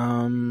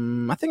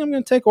 I think I'm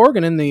going to take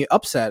Oregon in the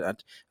upset. A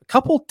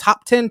couple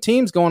top 10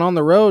 teams going on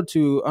the road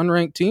to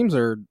unranked teams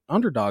are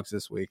underdogs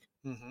this week.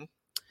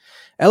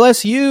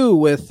 LSU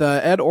with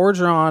Ed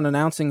Orgeron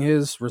announcing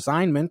his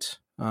resignment.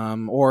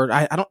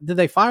 Did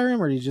they fire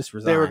him or did he just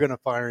resign? They were going to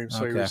fire him,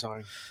 so he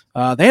resigned.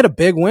 They had a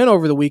big win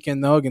over the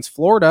weekend, though, against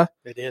Florida.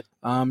 They did.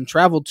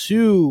 Traveled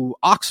to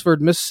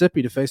Oxford,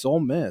 Mississippi to face Ole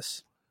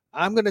Miss.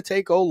 I'm going to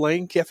take old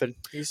Lane Kiffin.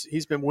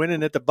 He's been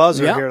winning at the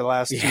buzzer here the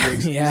last 2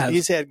 weeks.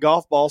 He's had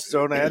golf balls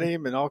thrown at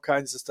him and all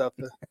kinds of stuff.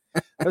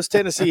 Those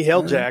Tennessee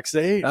Hilljacks,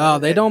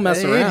 they don't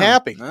mess around. They ain't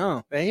happy.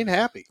 No. They ain't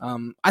happy.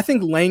 I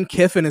think Lane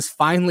Kiffin is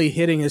finally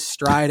hitting his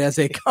stride as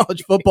a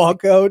college football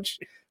coach.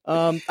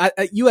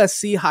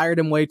 USC hired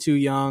him way too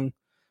young.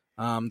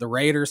 The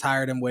Raiders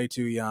hired him way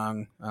too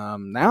young.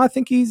 Now I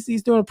think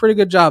he's doing a pretty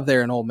good job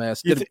there in Ole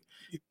Miss.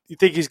 You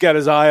think he's got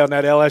his eye on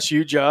that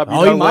LSU job?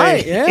 He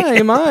might. Yeah,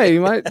 he might. He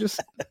might just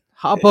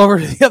hop over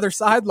to the other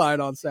sideline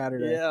on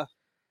Saturday. Yeah.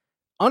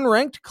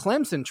 Unranked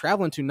Clemson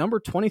traveling to number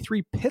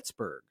 23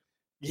 Pittsburgh.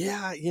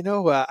 Yeah,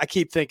 I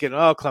keep thinking,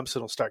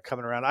 Clemson will start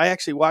coming around. I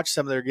actually watched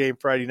some of their game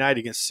Friday night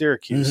against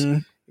Syracuse.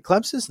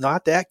 Clemson's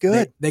not that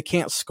good. They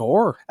can't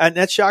score. And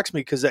that shocks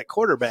me because that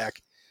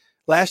quarterback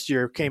last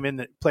year came in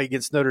to play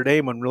against Notre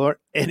Dame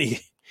and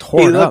he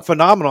looked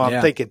phenomenal. I'm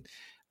thinking,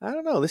 I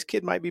don't know, this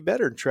kid might be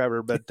better than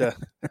Trevor, but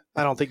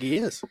I don't think he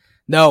is.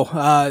 No,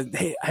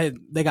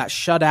 they got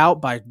shut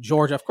out by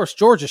Georgia. Of course,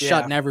 Georgia's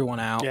shutting everyone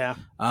out. Yeah.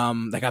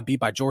 They got beat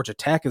by Georgia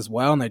Tech as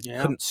well, and they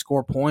couldn't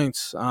score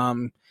points.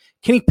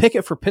 Kenny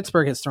Pickett for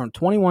Pittsburgh has thrown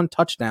 21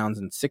 touchdowns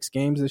in 6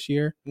 games this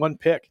year. 1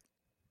 pick.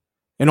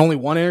 And only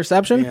 1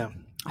 interception? Yeah.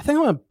 I think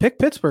I'm going to pick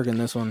Pittsburgh in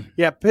this one.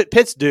 Yeah,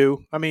 Pitt's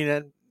due. I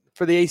mean,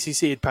 for the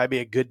ACC, it'd probably be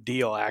a good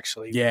deal,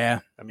 actually.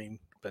 Yeah. I mean,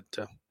 but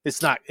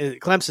it's not.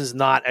 Clemson's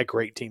not a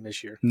great team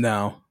this year.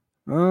 No.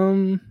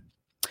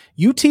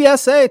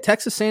 UTSA,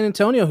 Texas San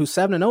Antonio, who's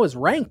 7-0, is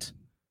ranked.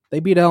 They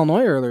beat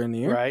Illinois earlier in the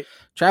year. Right.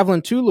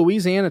 Traveling to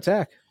Louisiana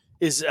Tech.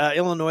 Is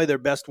Illinois their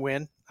best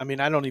win? I mean,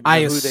 I don't even know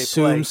who they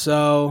play. I assume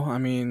so. I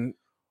mean,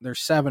 they're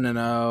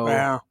 7-0.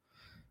 Yeah.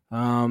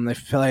 They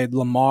played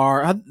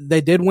Lamar.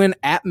 They did win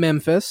at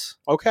Memphis.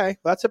 Okay,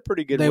 that's a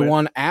pretty good win. They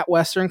won at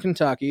Western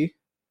Kentucky.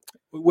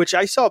 Which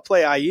I saw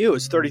play IU.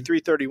 It's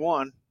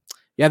 33-31.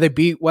 Yeah, they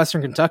beat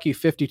Western Kentucky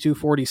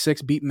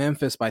 52-46, beat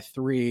Memphis by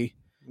 3.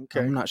 Okay.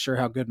 I'm not sure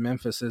how good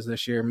Memphis is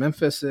this year. I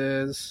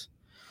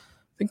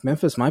think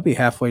Memphis might be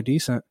halfway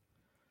decent.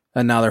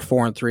 And now they're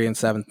 4-3 and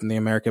 7th in the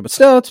America. But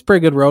still, it's a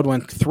pretty good road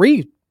win.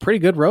 3 pretty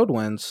good road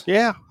wins.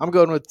 Yeah, I'm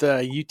going with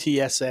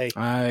UTSA.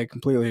 I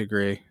completely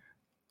agree.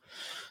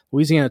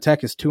 Louisiana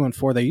Tech is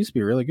 2-4. They used to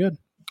be really good.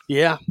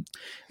 Yeah.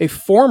 A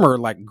former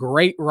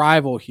great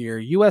rival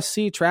here,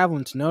 USC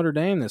traveling to Notre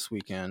Dame this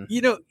weekend.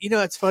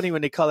 It's funny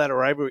when they call that a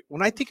rivalry.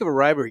 When I think of a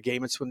rivalry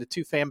game, it's when the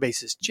two fan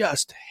bases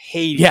just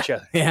hate each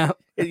other. Yeah.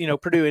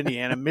 Purdue,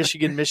 Indiana,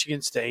 Michigan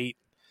State,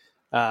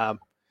 you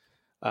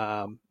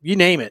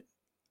name it.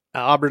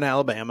 Auburn,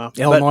 Alabama,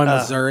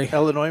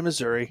 Illinois,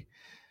 Missouri.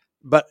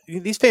 But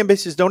these fan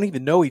bases don't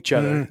even know each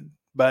other.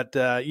 But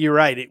you're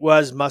right. It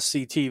was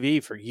must-see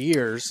TV for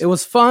years. It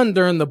was fun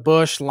during the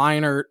Bush,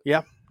 Leinart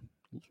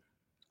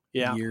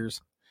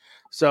years.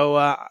 So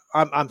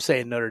I'm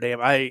saying Notre Dame.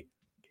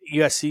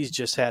 USC's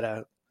just had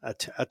a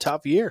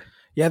tough year.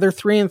 Yeah, they're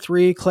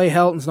 3-3. Clay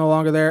Helton's no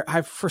longer there.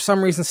 I, for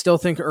some reason, still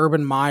think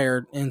Urban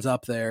Meyer ends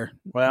up there,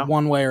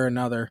 one way or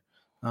another.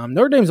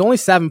 Notre Dame's only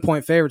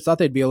 7-point favorites. Thought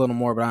they'd be a little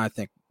more, but I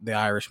think the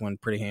Irish win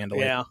pretty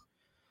handily. Yeah.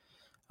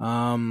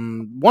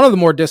 One of the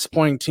more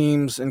disappointing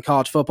teams in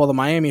college football, the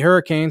Miami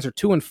Hurricanes, are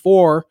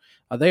 2-4.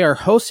 They are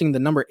hosting the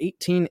number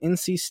 18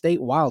 NC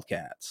State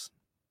Wildcats.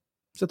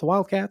 Is it the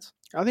Wildcats?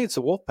 I think it's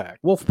the Wolfpack.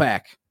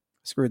 Wolfpack.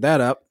 Screwed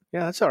that up.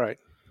 Yeah, that's all right.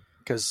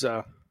 Because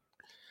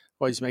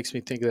always makes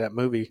me think of that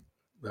movie.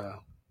 I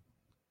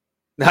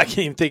can't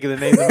even think of the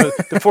name of the movie.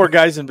 The Four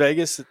Guys in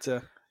Vegas. It's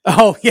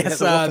oh, yes,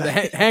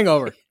 the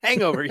Hangover.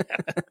 Hangover,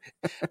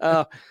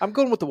 yeah. I'm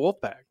going with the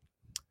Wolfpack.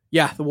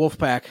 Yeah, the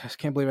Wolfpack. I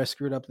can't believe I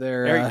screwed up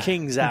there. Eric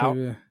King's out.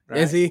 Right?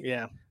 Is he?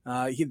 Yeah.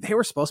 They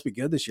were supposed to be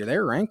good this year. They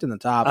were ranked in the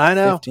top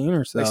 15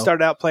 or so. They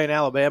started out playing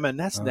Alabama, and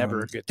that's never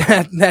a good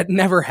thing. That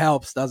never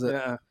helps, does it?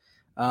 Yeah.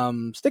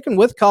 Sticking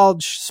with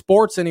college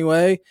sports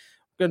anyway,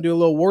 we're going to do a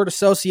little word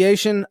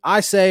association.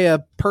 I say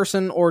a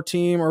person or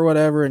team or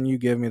whatever, and you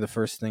give me the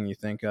first thing you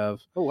think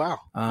of. Oh, wow.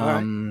 All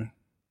right.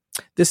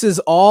 This is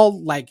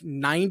all like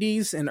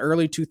 90s and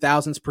early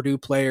 2000s Purdue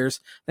players.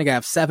 I think I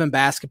have 7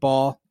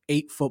 basketball,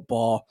 8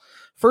 football.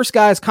 First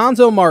guy is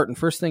Konzo Martin.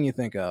 First thing you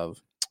think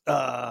of?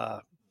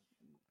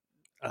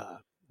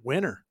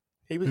 Winner.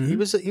 He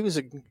was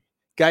a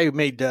guy who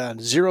made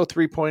 0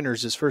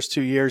 3-pointers his first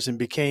 2 years and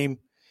became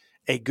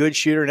a good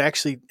shooter and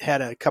actually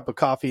had a cup of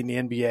coffee in the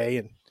NBA.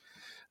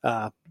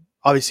 And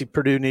obviously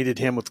Purdue needed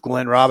him with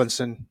Glenn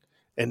Robinson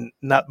and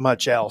not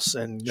much else.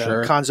 And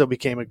Konzo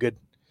became a good.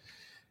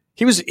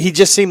 He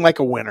just seemed like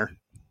a winner.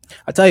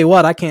 I tell you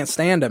what, I can't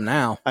stand him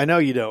now. I know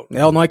you don't.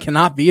 Illinois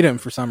cannot beat him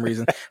for some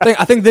reason.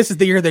 I think this is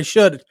the year they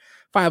should.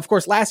 Fine, of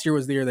course, last year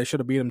was the year they should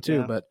have beat him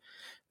too, but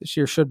this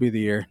year should be the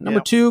year. Number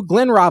 2,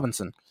 Glenn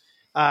Robinson.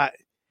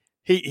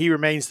 He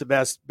remains the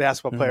best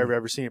basketball player I've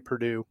ever seen at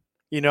Purdue.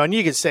 And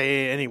you can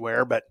say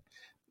anywhere, but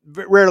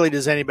rarely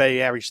does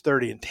anybody average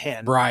 30 and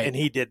 10. Right. And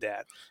he did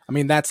that. I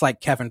mean, that's like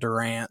Kevin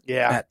Durant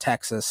at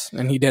Texas,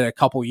 and he did it a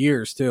couple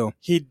years too.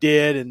 He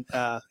did, and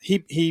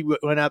he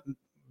went up and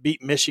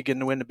beat Michigan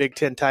to win the Big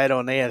Ten title,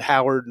 and they had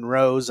Howard and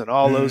Rose and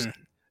all those. It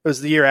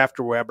was the year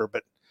after Weber,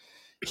 but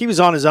he was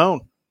on his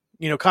own.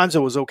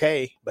 Konzo was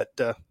okay, but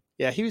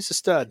he was a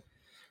stud.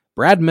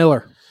 Brad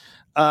Miller.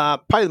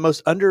 Probably the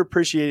most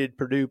underappreciated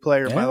Purdue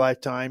player of my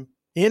lifetime.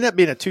 He ended up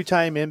being a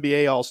 2-time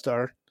NBA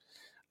All-Star.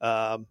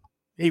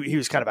 He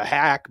was kind of a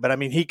hack, but I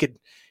mean,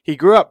 he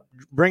grew up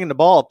bringing the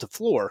ball up the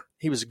floor.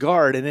 He was a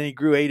guard, and then he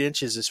grew 8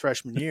 inches his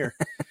freshman year.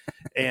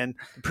 And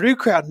the Purdue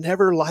crowd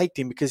never liked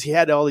him because he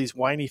had all these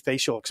whiny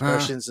facial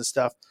expressions and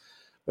stuff.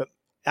 But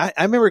I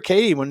remember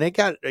Katie, when they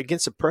got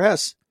against the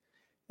press,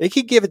 they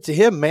could give it to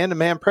him,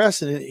 man-to-man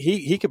press, and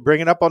he could bring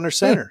it up on their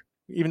center,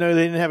 even though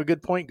they didn't have a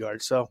good point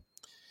guard. So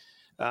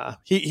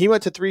he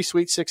went to 3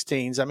 Sweet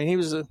 16s. I mean, he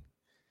was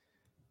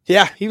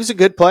a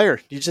good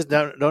player. You just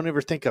don't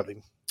ever think of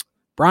him.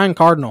 Brian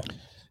Cardinal.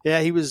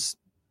 Yeah, he was,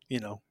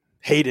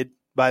 hated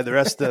by the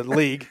rest of the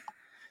league.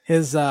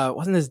 His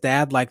wasn't his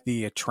dad like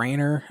the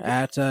trainer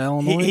at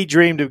Illinois? He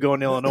dreamed of going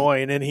to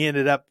Illinois, and then he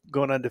ended up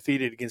going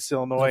undefeated against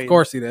Illinois. Of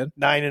course he did.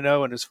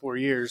 9-0 in his 4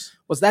 years.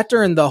 Was that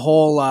during the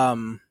whole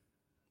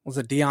was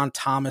it Deion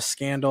Thomas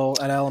scandal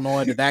at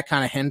Illinois? Did that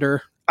kind of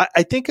hinder?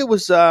 I think it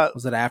was.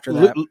 Was it after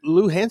that?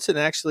 Lou Henson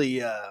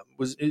actually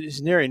was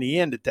nearing the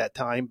end at that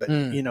time, but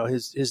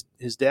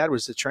his dad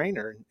was the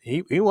trainer.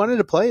 He wanted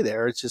to play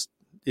there. It's just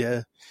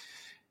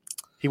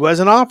he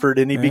wasn't offered,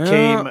 and he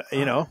became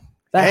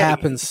that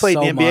happens. He played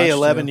so in the NBA much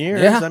 11 too.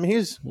 years. Yeah. I mean, he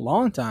was a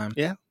long time.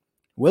 Yeah,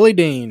 Willie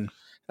Dean.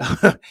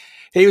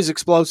 He was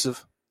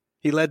explosive.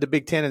 He led the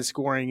Big Ten in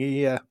scoring.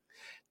 He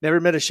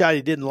never met a shot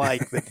he didn't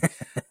like, but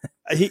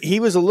he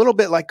was a little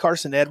bit like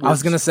Carson Edwards. I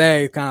was going to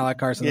say kind of like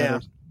Carson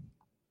Edwards.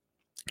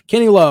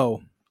 Kenny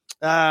Lowe.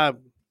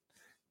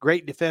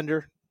 Great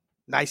defender,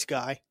 nice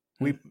guy.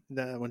 We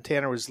when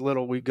Tanner was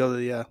little, we'd go to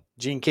the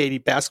Gene Cady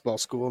basketball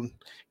school, and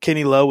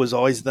Kenny Lowe was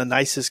always the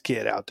nicest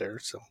kid out there.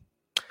 So,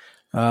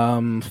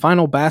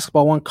 final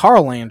basketball one,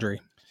 Carl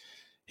Landry.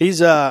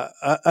 He's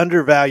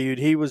undervalued.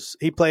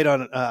 He played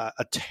on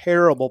a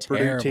terrible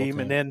Purdue team,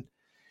 and then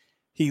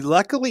he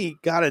luckily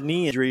got a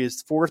knee injury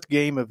his 4th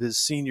game of his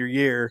senior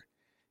year.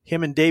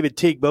 Him and David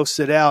Teague both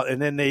sit out,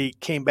 and then they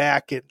came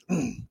back,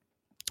 and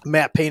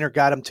Matt Painter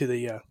got him to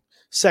the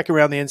second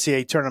round of the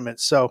NCAA tournament.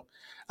 So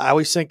I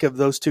always think of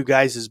those two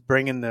guys as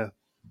bringing the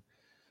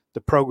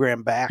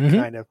program back,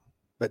 kind of.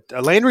 But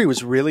Landry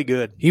was really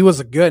good. He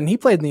was good, and he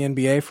played in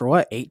the NBA for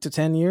what, 8 to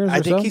 10 years?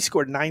 I think he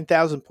scored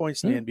 9,000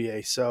 points in the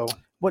NBA. So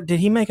what did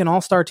he make an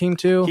All-Star team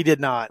too? He did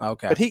not.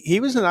 Okay, but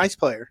he was a nice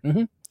player.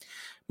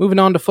 Moving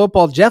on to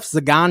football, Jeff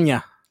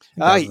Zagania.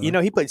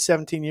 He played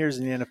 17 years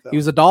in the NFL. He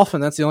was a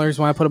Dolphin. That's the only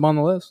reason why I put him on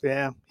the list.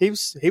 Yeah, he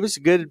was a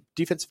good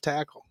defensive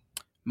tackle.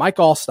 Mike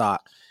Allstott.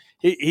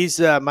 He's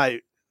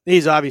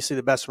obviously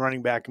the best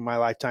running back in my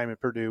lifetime at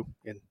Purdue,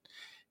 and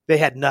they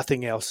had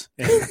nothing else.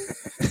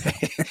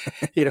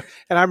 And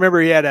I remember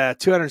he had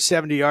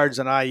 270 yards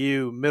on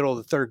IU middle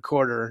of the 3rd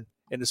quarter,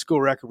 and the school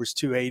record was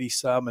 280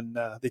 some, and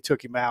they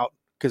took him out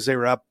because they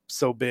were up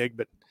so big.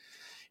 But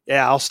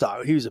yeah,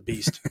 Allstott, he was a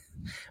beast.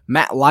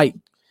 Matt Light.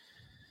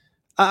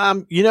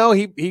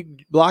 He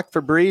blocked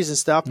for Breeze and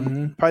stuff.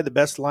 Probably the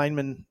best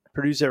lineman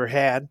Purdue's ever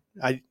had.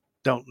 I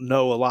don't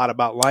know a lot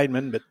about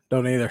linemen, but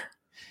don't either.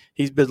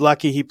 He's been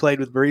lucky he played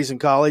with Breeze in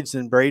college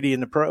and Brady in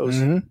the pros.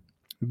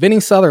 Vinny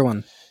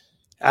Sutherland.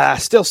 I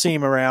still see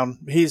him around.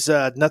 He's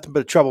nothing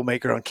but a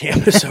troublemaker on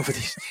campus over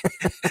these.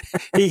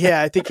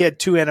 I think he had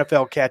 2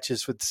 NFL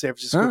catches with the San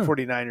Francisco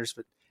 49ers,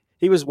 but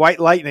he was white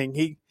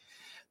lightning.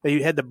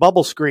 They had the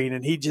bubble screen,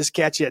 and he'd just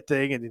catch that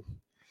thing. And,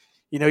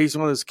 he's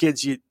one of those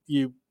kids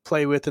you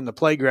play with in the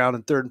playground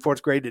in 3rd and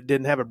 4th grade that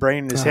didn't have a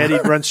brain in his head.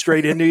 He'd run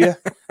straight into you.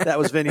 That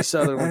was Vinny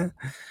Sutherland.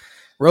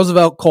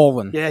 Roosevelt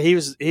Colvin. Yeah,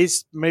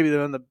 he's maybe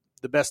one of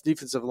the best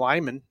defensive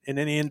linemen, and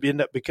then he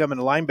ended up becoming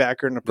a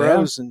linebacker in the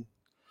pros. And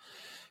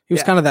he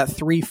was kind of that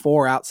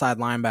 3-4 outside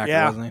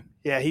linebacker, wasn't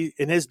he? Yeah,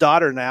 and his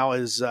daughter now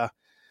is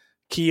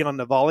key on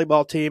the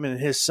volleyball team, and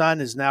his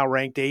son is now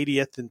ranked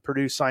 80th, and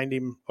Purdue signed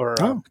him or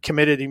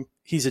committed him.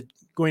 He's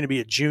going to be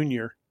a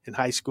junior in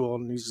high school,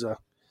 and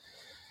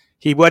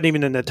he wasn't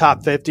even in the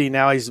top 50.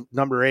 Now he's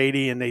number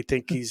 80, and they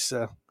think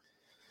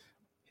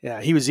Yeah,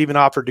 he was even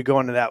offered to go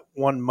into that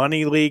one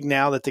money league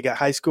now that they got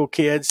high school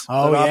kids.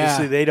 Oh, but yeah.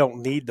 obviously they don't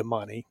need the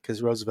money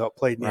because Roosevelt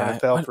played in the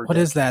Right. NFL for What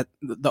is that?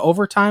 The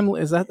overtime?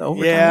 Is that the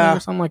overtime league or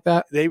something like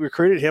that? They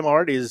recruited him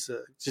already as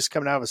just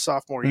coming out of his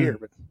sophomore year.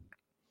 But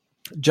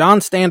John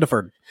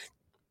Standiford.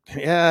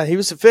 yeah, he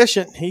was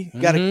efficient. He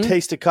got a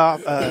taste of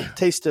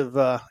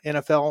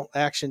NFL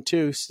action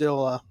too.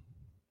 Still,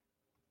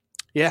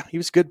 yeah, he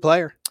was a good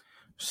player.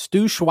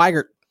 Stu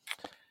Schweigert.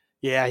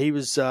 Yeah, he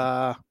was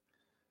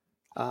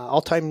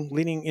all-time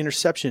leading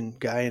interception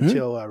guy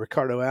until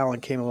Ricardo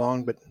Allen came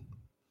along. But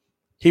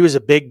he was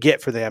a big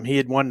get for them. He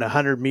had won the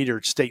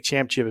 100-meter state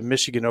championship in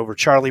Michigan over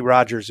Charlie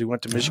Rogers, who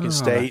went to Michigan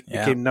State,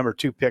 became number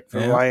 2 pick for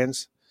the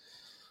Lions.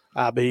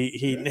 But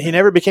he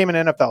never became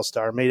an NFL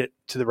star. Made it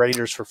to the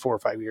Raiders for 4 or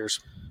 5 years.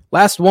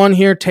 Last one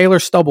here, Taylor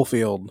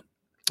Stubblefield.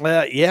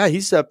 Yeah,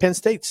 he's Penn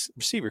State's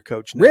receiver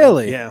coach now.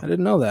 Really? Yeah, I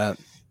didn't know that.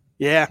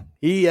 Yeah,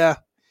 he had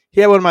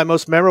one of my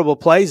most memorable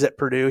plays at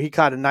Purdue. He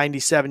caught a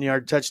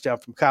 97-yard touchdown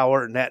from Kyle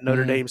Orton at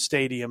Notre Dame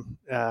Stadium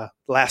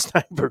last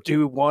time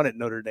Purdue won at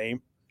Notre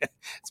Dame.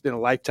 It's been a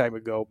lifetime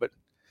ago, but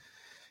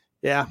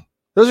yeah,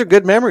 those are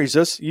good memories.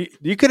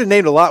 You could have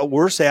named a lot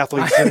worse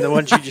athletes than the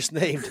ones you just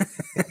named.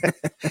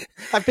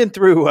 I've been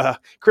through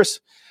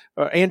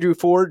Andrew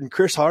Ford and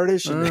Chris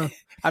Hardish. And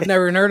I've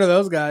never even heard of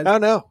those guys. Oh,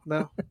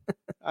 no.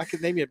 I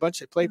could name you a bunch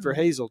that played for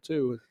Hazel,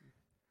 too.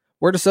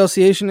 Word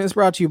Association is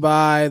brought to you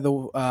by the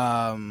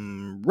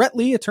Rhett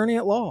Lee Attorney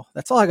at Law.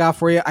 That's all I got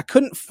for you. I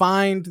couldn't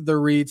find the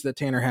reads that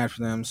Tanner had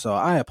for them, so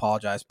I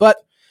apologize. But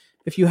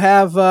if you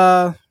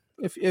have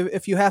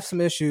if you have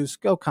some issues,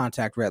 go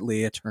contact Rhett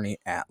Lee Attorney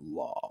at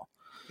Law.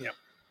 Yep.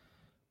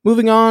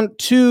 Moving on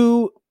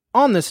to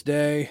on this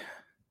day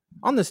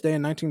in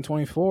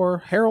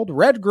 1924, Harold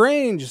Red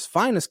Grange's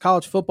finest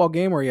college football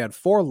game where he had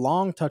 4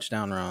 long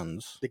touchdown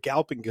runs. The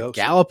Galloping Ghost.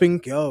 Galloping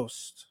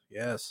Ghost.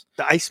 Yes.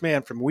 The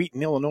Iceman from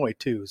Wheaton, Illinois,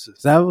 too.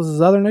 That was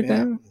his other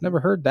nickname? Yeah. Never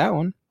heard that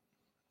one.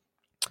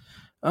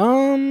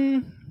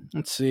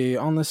 Let's see.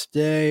 On this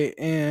day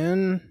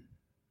in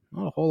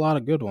not a whole lot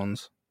of good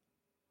ones.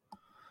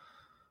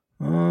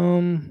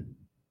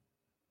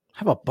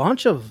 Have a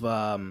bunch of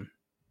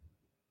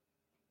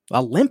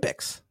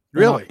Olympics.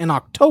 Really? In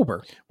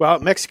October. Well,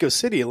 Mexico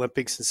City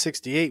Olympics in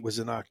 '68 was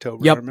in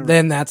October. Yep.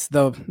 Then that's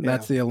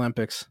the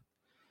Olympics.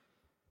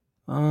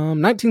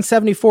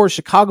 1974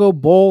 Chicago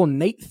Bull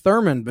Nate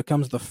Thurmond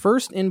becomes the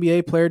first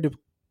NBA player to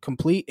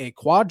complete a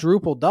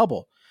quadruple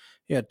double.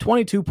 He had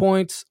 22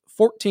 points,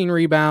 14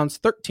 rebounds,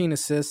 13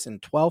 assists,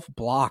 and 12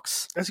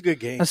 blocks. That's a good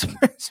game. That's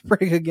a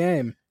pretty good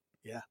game.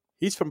 Yeah.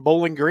 He's from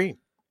Bowling Green.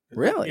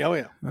 Really? Oh,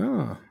 yeah.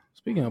 Oh,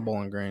 speaking of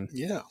Bowling Green.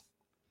 Yeah.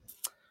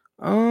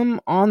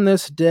 On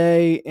this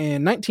day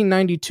in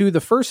 1992, the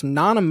first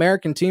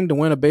non-American team to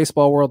win a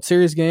baseball World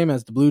Series game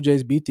as the Blue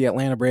Jays beat the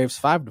Atlanta Braves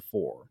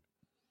 5-4.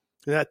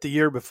 Is that the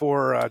year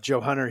before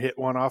Joe Hunter hit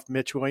one off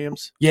Mitch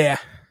Williams? Yeah.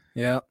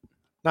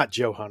 Not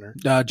Joe Hunter.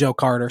 Joe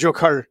Carter. Joe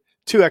Carter.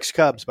 2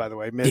 ex-Cubs, by the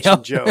way, Mitch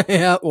and Joe.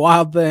 Yeah,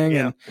 wild thing.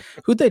 Yeah. And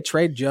who'd they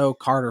trade Joe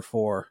Carter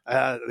for?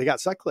 They got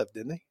Sutcliffe,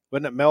 didn't they?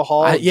 Wasn't it Mel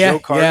Hall and Joe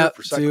Carter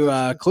for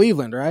Sutcliffe? To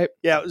Cleveland, right?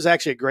 Yeah, it was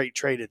actually a great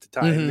trade at the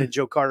time. And then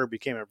Joe Carter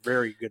became a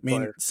very good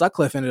player.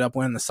 Sutcliffe ended up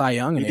winning the Cy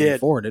Young in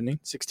 '84, didn't he?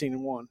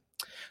 16-1.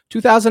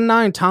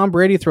 2009, Tom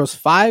Brady throws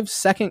 5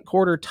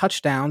 second-quarter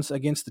touchdowns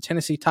against the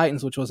Tennessee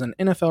Titans, which was an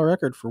NFL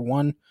record for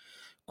one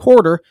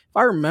quarter. If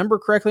I remember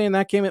correctly, in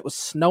that game, it was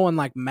snowing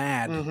like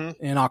mad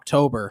in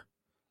October.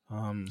 It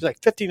was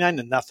like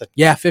 59-0.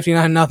 Yeah,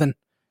 59-0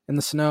 in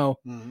the snow.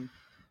 Mm-hmm.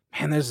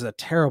 Man, this is a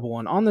terrible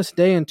one. On this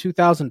day in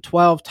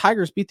 2012,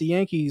 Tigers beat the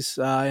Yankees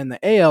in the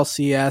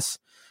ALCS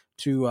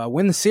to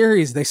win the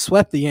series. They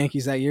swept the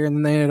Yankees that year, and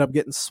then they ended up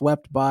getting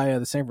swept by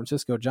the San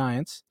Francisco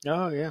Giants.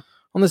 Oh, yeah.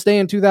 On this day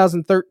in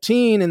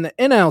 2013, in the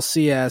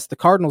NLCS, the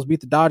Cardinals beat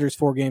the Dodgers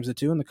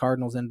 4-2, and the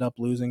Cardinals end up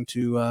losing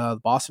to the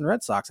Boston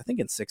Red Sox, I think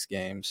in 6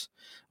 games.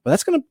 But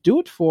that's going to do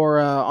it for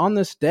On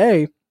This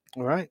Day.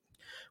 All right.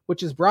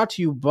 Which is brought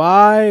to you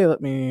by,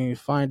 let me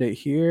find it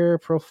here,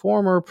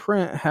 Proformer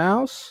Print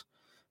House.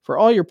 For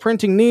all your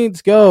printing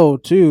needs, go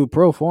to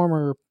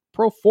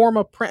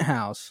Proforma Print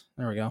House.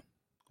 There we go.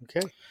 Okay.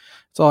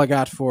 That's all I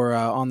got for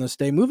On This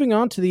Day. Moving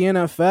on to the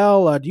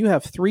NFL, do you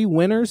have 3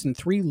 winners and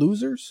 3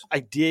 losers? I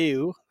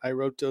do. I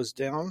wrote those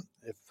down.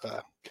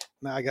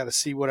 Now I got to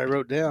see what I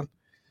wrote down.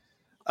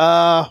 You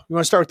want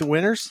to start with the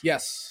winners?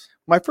 Yes.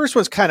 My first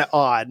one's kind of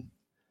odd,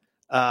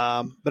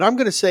 but I'm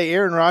going to say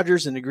Aaron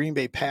Rodgers and the Green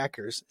Bay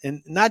Packers,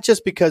 and not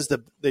just because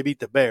they beat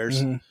the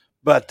Bears. Mm-hmm.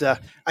 But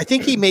I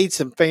think he made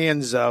some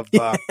fans of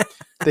the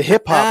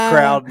hip hop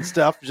crowd and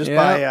stuff just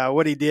by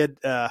what he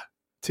did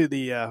to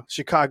the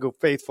Chicago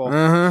faithful.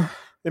 Uh-huh.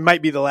 It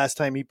might be the last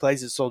time he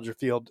plays at Soldier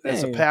Field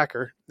as a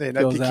Packer, and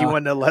I think he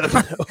wanted to let him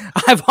know.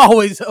 I've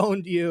always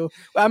owned you.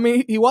 I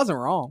mean, he wasn't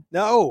wrong.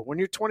 No, when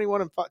you're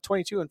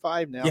 22 and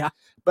 5 now. Yeah.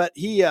 But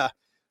he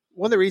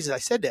one of the reasons I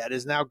said that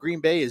is now Green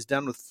Bay is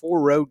done with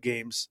 4 road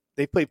games.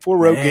 They played 4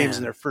 road games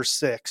in their first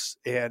 6,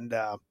 and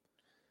but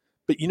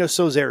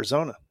so is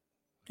Arizona.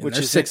 Which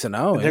is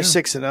 6-0. They're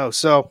 6-0.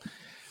 So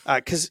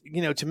Because,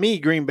 to me,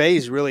 Green Bay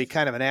is really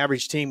kind of an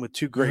average team with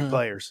two great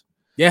players.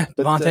 Yeah,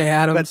 Devontae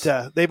Adams.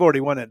 But they've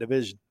already won that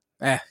division.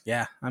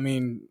 Yeah. I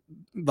mean,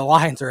 the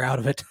Lions are out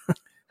of it.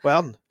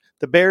 Well,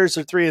 the Bears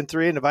are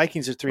 3-3 and the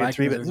Vikings are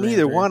 3-3, but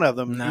neither one of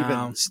them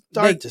even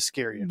start to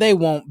scare you. They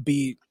won't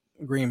beat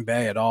Green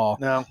Bay at all.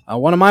 No.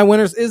 One of my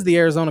winners is the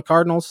Arizona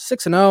Cardinals,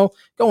 6-0,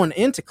 going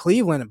into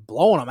Cleveland and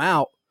blowing them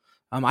out.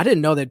 I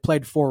didn't know they'd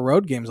played 4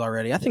 road games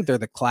already. I think they're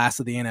the class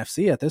of the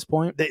NFC at this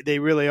point. They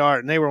really are,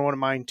 and they were one of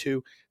mine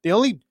too. The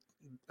only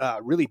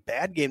really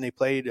bad game they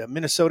played,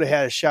 Minnesota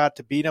had a shot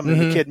to beat them, and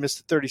the kid missed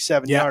a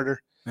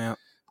 37-yarder. Yeah.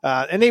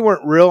 And they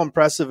weren't real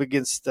impressive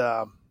against,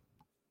 who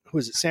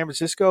was it, San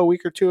Francisco a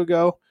week or two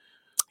ago?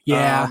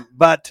 Yeah.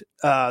 But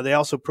they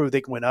also proved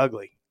they can win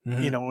ugly.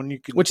 When you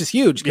can, which is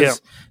huge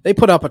because they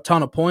put up a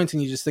ton of points,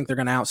 and you just think they're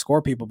going to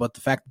outscore people. But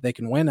the fact that they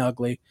can win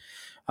ugly,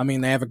 I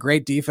mean, they have a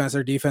great defense.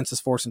 Their defense is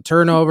forcing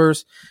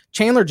turnovers.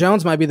 Chandler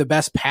Jones might be the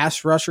best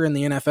pass rusher in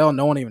the NFL.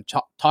 No one even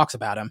talks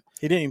about him.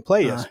 He didn't even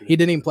play yesterday. He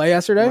didn't even play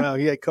yesterday? Well,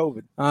 he had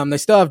COVID. They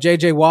still have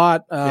J.J.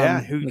 Watt.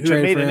 Who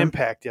made an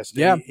impact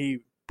yesterday. Yeah.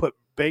 He put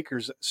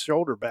Baker's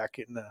shoulder back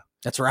in the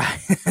That's right.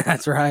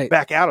 That's right.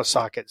 back out of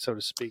socket, so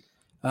to speak.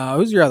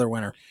 Who's your other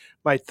winner?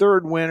 My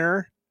third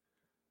winner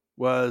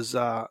was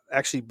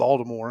actually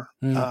Baltimore.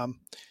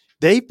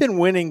 They've been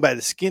winning by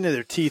the skin of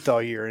their teeth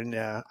all year. And,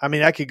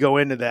 I could go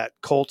into that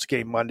Colts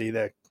game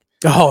Monday.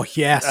 Oh,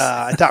 yes.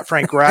 I thought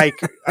Frank Reich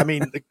 –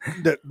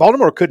 the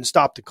Baltimore couldn't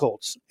stop the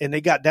Colts. And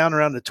they got down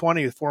around the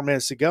 20 with 4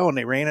 minutes to go, and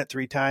they ran it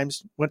 3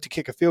 times, went to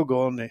kick a field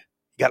goal, and they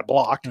got it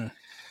blocked.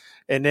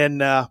 And then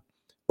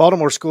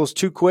Baltimore scores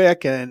too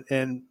quick,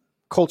 and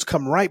Colts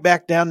come right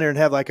back down there and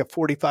have like a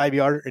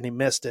 45-yarder, and he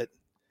missed it.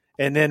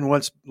 And then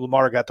once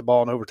Lamar got the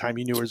ball in overtime,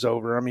 you knew it was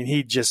over. I mean,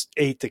 he just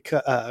ate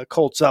the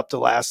Colts up the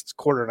last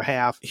quarter and a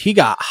half. He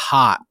got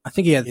hot. I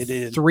think he had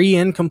 3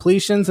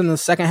 incompletions in the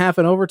second half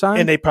in overtime.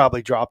 And they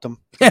probably dropped him.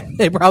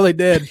 They probably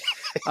did.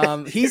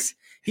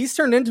 He's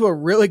turned into a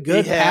really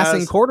good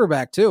passing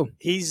quarterback, too.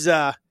 He's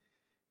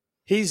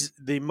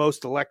the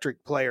most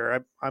electric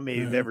player I may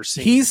have ever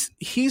seen.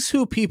 He's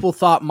who people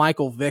thought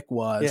Michael Vick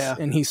was,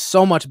 and he's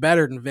so much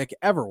better than Vick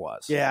ever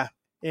was. Yeah,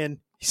 and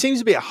he seems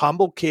to be a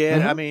humble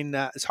kid. I mean,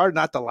 it's hard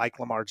not to like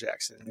Lamar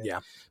Jackson.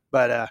 Yeah.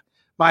 But,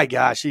 my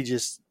gosh, he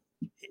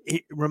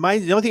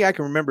reminds – the only thing I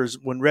can remember is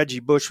when Reggie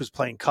Bush was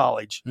playing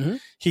college.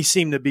 He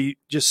seemed to be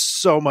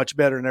just so much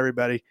better than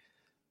everybody.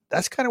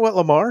 That's kind of what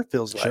Lamar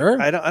feels like.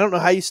 Sure. I don't know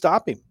how you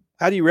stop him.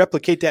 How do you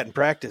replicate that in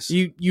practice?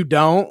 You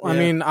don't. Yeah. I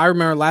mean, I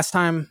remember last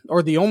time,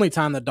 or the only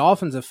time the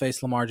Dolphins have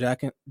faced Lamar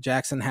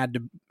Jackson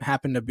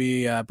happened to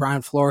be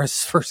Brian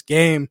Flores' first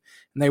game,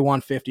 and they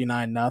won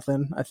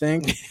 59-0, I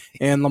think.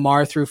 And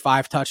Lamar threw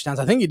 5 touchdowns.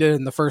 I think he did it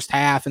in the first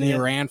half, and he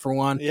ran for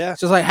 1. Yeah. It's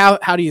just like,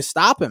 how do you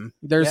stop him?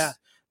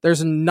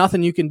 There's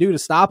nothing you can do to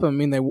stop him. I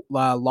mean, they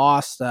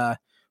lost.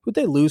 Who'd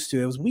they lose to?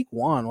 It was week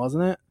 1,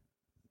 wasn't it?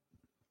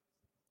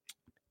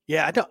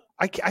 Yeah,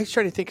 I was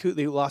trying to think who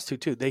they lost to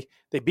too.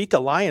 They beat the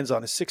Lions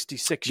on a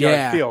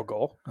 66-yard field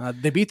goal.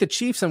 They beat the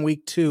Chiefs in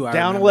week 2.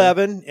 Down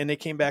 11, and they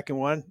came back and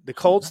won. The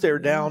Colts, they were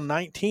down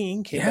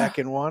 19, came back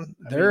and won.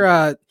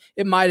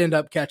 It might end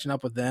up catching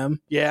up with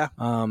them. Yeah.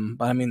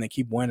 But I mean, they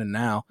keep winning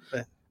now.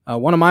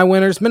 One of my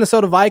winners,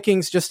 Minnesota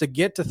Vikings, just to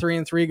get to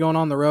 3-3, going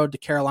on the road to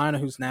Carolina,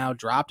 who's now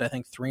dropped, I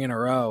think, 3 in a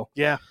row.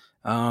 Yeah.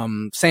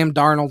 Sam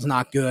Darnold's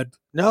not good.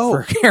 No.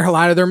 For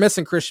Carolina. They're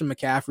missing Christian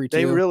McCaffrey, too.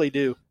 They really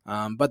do.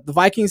 But the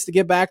Vikings to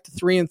get back to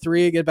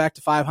 3-3, get back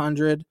to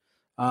 500,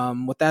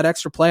 with that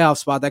extra playoff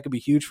spot, that could be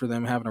huge for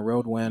them, having a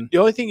road win. The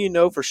only thing you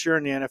know for sure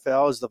in the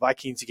NFL is the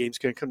Vikings game's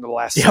going to come to the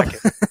last second.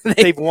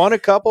 They've won a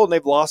couple, and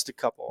they've lost a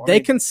couple. They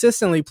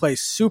consistently play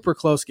super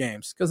close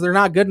games because they're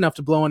not good enough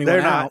to blow anyone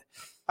out.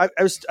 I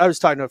was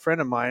talking to a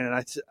friend of mine, and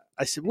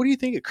I said, what do you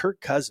think of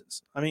Kirk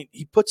Cousins? I mean,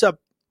 he puts up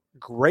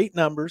great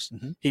numbers.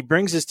 He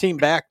brings his team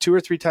back 2 or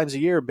 3 times a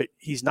year, but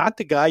he's not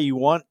the guy you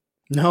want.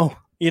 No.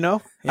 Yeah.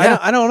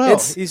 I don't know.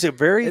 He's a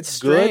very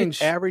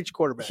good average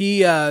quarterback.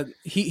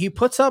 He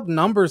puts up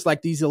numbers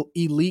like these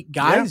elite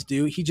guys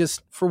do. He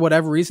just, for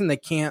whatever reason, they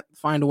can't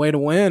find a way to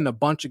win a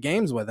bunch of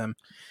games with him.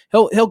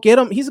 He'll get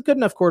him. He's a good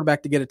enough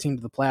quarterback to get a team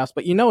to the playoffs,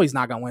 but he's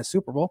not going to win a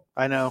Super Bowl.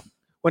 I know.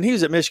 When he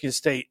was at Michigan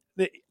State,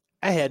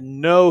 I had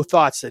no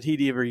thoughts that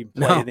he'd ever even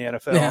play in the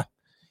NFL.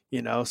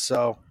 Yeah.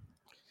 So.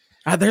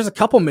 There's a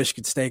couple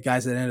Michigan State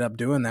guys that ended up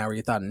doing that where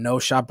you thought no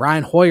shot.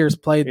 Brian Hoyer's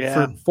played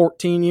for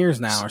 14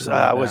 years now or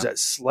something. Was that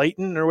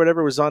Slayton or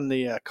whatever was on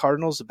the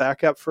Cardinals, the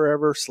backup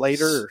forever?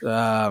 Slater?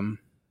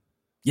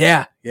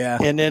 Yeah.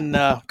 And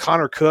then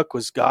Connor Cook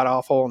was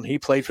god-awful, and he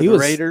played for the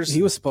Raiders.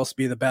 He was supposed to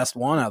be the best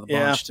one out of the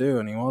bunch, too,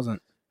 and he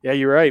wasn't. Yeah,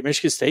 you're right.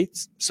 Michigan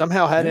State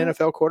somehow had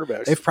NFL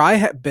quarterbacks. They've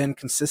probably been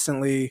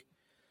consistently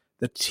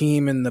the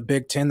team in the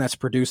Big Ten that's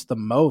produced the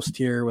most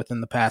here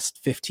within the past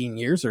 15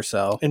 years or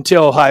so.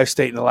 Until Ohio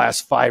State in the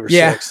last 5 or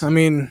 6. Yeah, I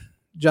mean,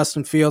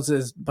 Justin Fields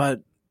is,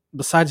 but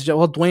besides,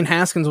 Dwayne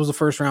Haskins was a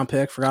first-round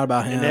pick. Forgot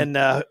about him. And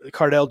then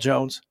Cardell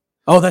Jones.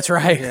 Oh, that's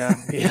right. Yeah.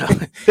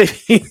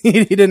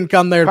 He didn't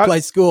come there to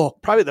play school.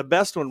 Probably the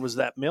best one was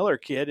that Miller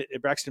kid,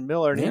 Braxton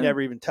Miller, and he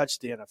never even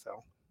touched the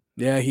NFL.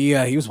 Yeah,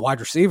 he was wide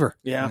receiver.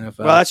 Yeah. in the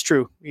NFL. Well, that's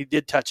true. He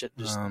did touch it,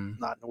 just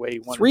not in the way he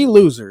wanted. 3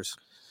 losers.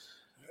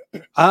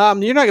 You're not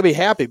going to be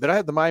happy, but I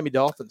have the Miami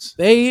Dolphins.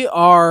 They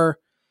are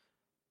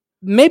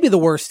maybe the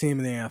worst team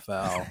in the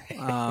NFL.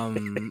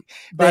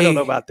 I don't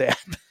know about that.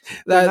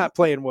 They're not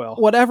playing well.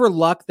 Whatever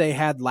luck they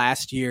had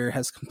last year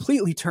has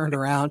completely turned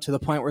around to the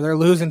point where they're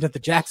losing to the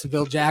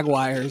Jacksonville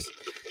Jaguars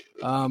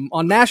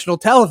on national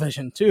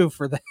television, too,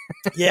 for that.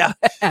 Yeah.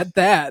 At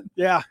that.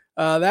 Yeah.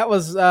 That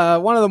was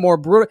one of the more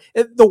brutal.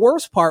 The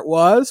worst part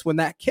was when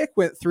that kick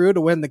went through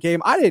to win the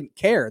game. I didn't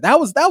care. That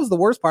was the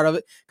worst part of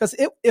it, because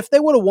if they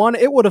would have won,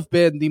 it would have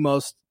been the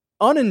most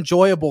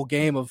unenjoyable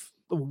game of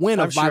my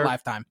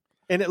lifetime.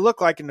 And it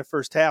looked like in the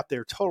first half they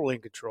were totally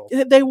in control.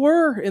 They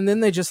were, and then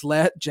they just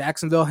let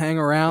Jacksonville hang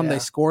around. Yeah. They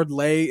scored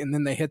late, and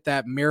then they hit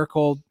that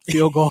miracle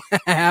field goal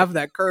half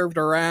that curved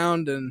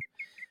around, and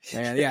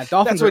yeah,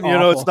 Dolphins. That's when you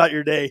awful. know it's not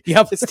your day.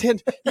 Yep. It's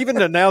 10. Even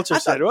the announcer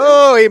said,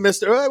 "Oh, he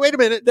missed it. Oh, wait a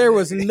minute." There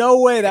was no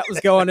way that was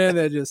going in.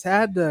 They just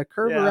had to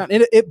curve around,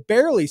 and it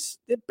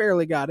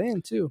barely got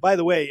in too. By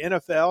the way,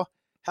 NFL,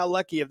 how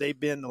lucky have they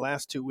been the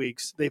last 2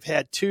 weeks? They've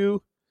had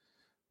 2,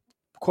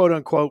 quote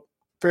unquote,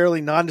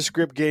 fairly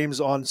nondescript games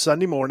on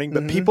Sunday morning,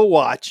 but people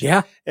watch.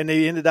 Yeah. And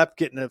they ended up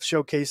getting to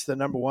showcase the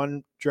number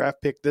 1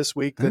 draft pick this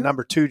week, the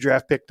number 2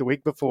 draft pick the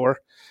week before.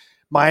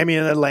 Miami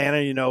and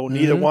Atlanta,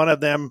 neither one of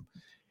them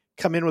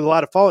come in with a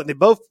lot of following. They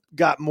both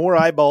got more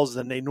eyeballs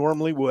than they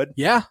normally would.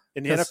 Yeah.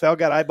 And the NFL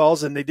got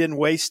eyeballs, and they didn't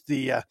waste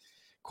the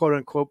quote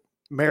unquote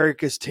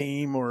America's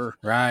team or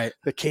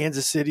the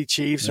Kansas City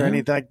Chiefs or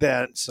anything like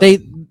that. So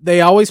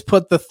they always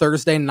put the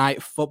Thursday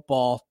night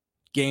football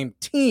game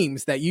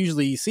teams that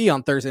usually you see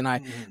on Thursday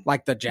night,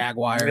 like the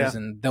Jaguars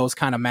and those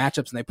kind of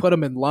matchups, and they put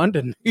them in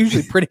London.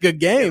 Usually pretty good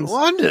games.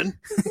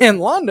 In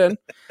London.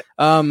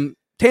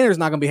 Tanner's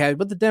not going to be happy,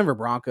 but the Denver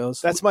Broncos.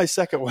 That's my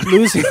second one.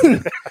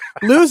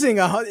 losing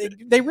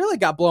they really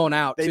got blown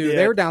out too. Did.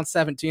 They were down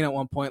 17 at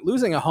one point,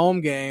 losing a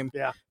home game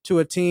to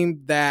a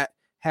team that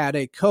had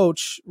a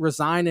coach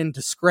resign in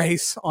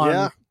disgrace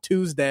on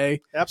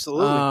Tuesday.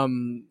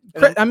 Absolutely.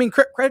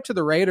 Credit to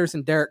the Raiders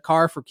and Derek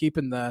Carr for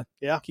keeping the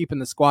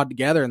squad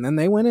together, and then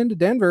they went into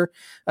Denver,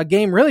 a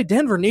game really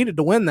Denver needed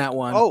to win that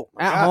one.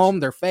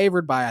 Home, they're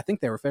favored by, I think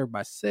they were favored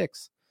by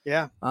 6.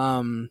 Yeah.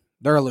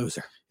 They're a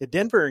loser. Yeah,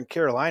 Denver and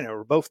Carolina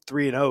were both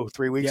 3-0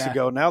 3 weeks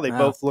ago. Now they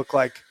both look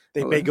like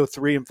they may go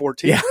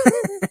 3-14.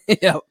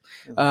 Yeah.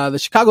 The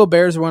Chicago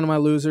Bears are one of my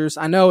losers.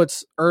 I know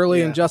it's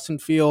early in Justin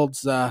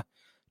Fields'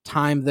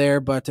 time there,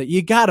 but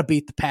you got to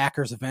beat the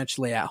Packers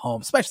eventually at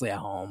home, especially at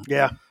home.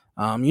 Yeah.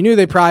 You knew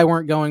they probably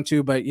weren't going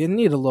to, but you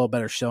need a little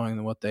better showing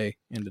than what they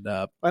ended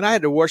up. And I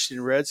had the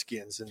Washington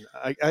Redskins, and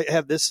I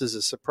have this as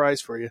a surprise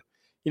for you.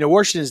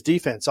 Washington's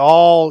defense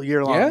all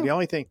year long, the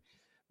only thing,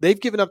 they've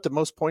given up the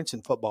most points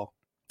in football.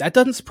 That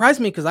doesn't surprise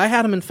me because I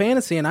had them in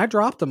fantasy and I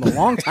dropped them a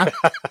long time,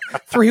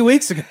 3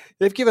 weeks ago.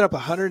 They've given up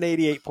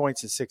 188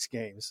 points in 6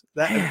 games.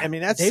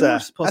 That's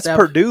to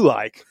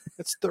Purdue-like.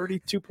 That's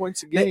 32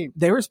 points a game.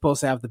 They were supposed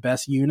to have the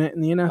best unit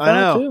in the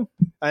NFL,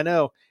 I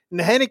know. And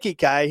the Heineke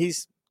guy,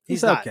 he's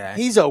okay.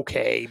 He's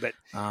okay, but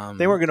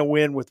they weren't going to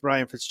win with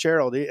Ryan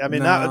Fitzgerald.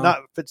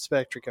 Not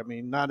Fitzpatrick.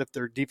 Not if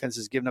their defense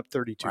is giving up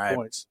 32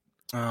 points.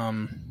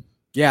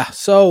 Yeah,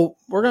 so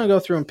we're going to go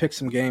through and pick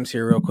some games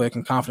here real quick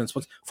and confidence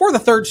points. For the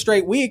 3rd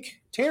straight week,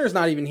 Tanner's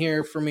not even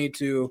here for me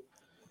to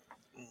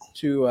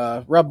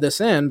rub this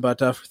in, but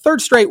for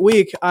 3rd straight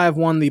week, I've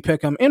won the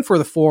pick'em, and for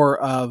the 4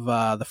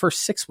 of the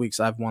first 6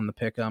 weeks, I've won the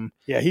pick'em.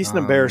 Yeah, he's an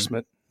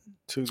embarrassment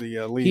to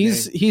the Lee.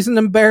 He's an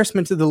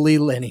embarrassment to the Lee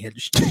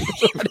lineage.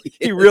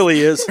 He really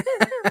is.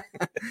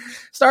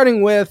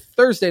 Starting with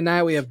Thursday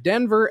night, we have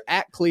Denver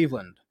at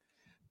Cleveland.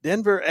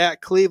 Denver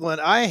at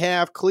Cleveland. I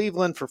have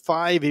Cleveland for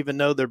 5, even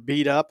though they're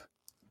beat up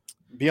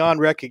beyond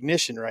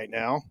recognition right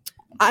now.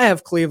 I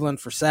have Cleveland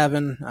for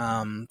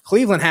 7.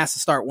 Cleveland has to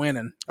start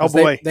winning. Oh,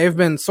 boy. They've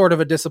been sort of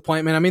a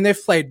disappointment.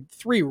 They've played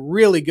 3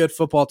 really good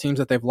football teams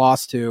that they've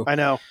lost to. I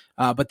know.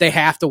 But they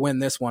have to win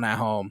this one at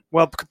home.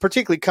 Well,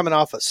 particularly coming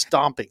off a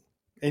stomping.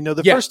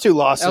 The first 2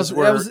 losses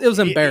were it was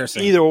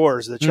embarrassing. Either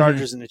ors, the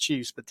Chargers and the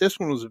Chiefs, but this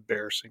one was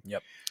embarrassing.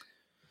 Yep.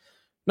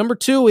 Number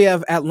 2, we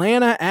have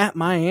Atlanta at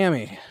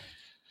Miami.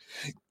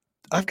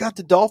 I've got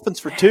the Dolphins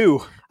for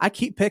 2. I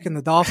keep picking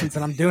the Dolphins,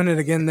 and I'm doing it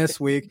again this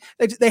week.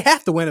 They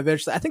have to win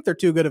eventually. I think they're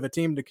too good of a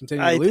team to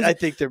continue to lose. I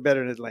think they're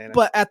better than Atlanta.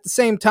 But at the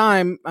same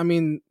time,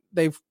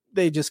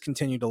 they just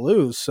continue to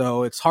lose,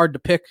 so it's hard to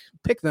pick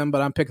them,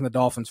 but I'm picking the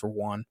Dolphins for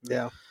 1.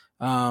 Yeah.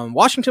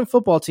 Washington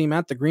football team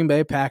at the Green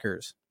Bay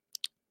Packers.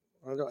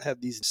 I don't have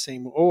these the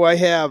same. Oh, I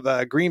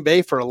have Green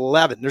Bay for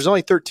 11. There's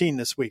only 13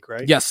 this week,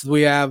 right? Yes,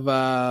 we have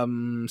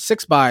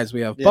 6 byes.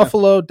 We have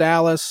Buffalo,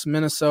 Dallas,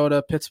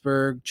 Minnesota,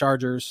 Pittsburgh,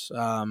 Chargers,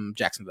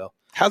 Jacksonville.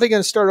 How are they going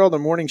to start all the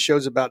morning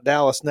shows about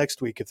Dallas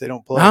next week if they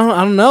don't play?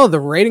 I don't know.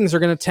 The ratings are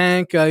going to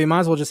tank. You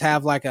might as well just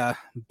have like a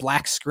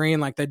black screen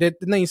like they did.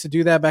 Didn't they used to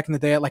do that back in the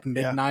day at like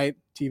midnight?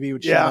 TV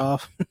would shut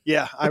off.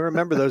 Yeah, I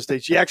remember those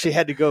days. You actually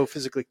had to go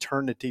physically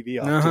turn the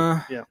TV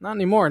off. Yeah. Not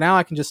anymore. Now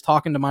I can just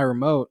talk into my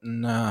remote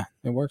and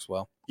it works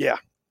well. Yeah.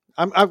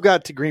 I've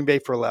got to Green Bay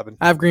for 11.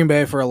 I have Green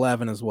Bay for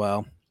 11 as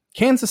well.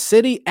 Kansas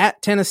City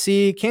at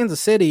Tennessee. Kansas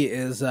City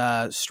is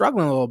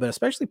struggling a little bit,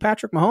 especially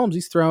Patrick Mahomes.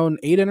 He's thrown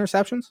 8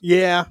 interceptions.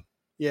 Yeah.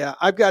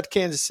 I've got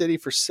Kansas City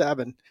for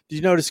 7. Did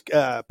you notice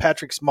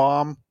Patrick's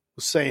mom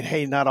was saying,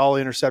 hey, not all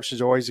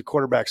interceptions are always the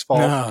quarterback's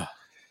fault? No.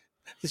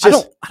 It's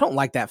just, I don't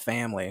like that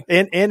family.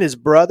 And his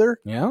brother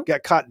Yeah.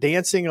 got caught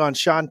dancing on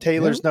Sean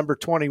Taylor's number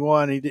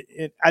 21.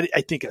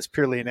 I think it's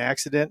purely an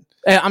accident.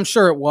 I'm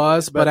sure it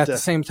was, but at the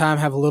same time,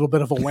 have a little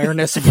bit of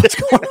awareness of what's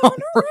going on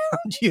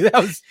around you.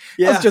 That was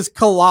just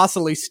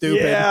colossally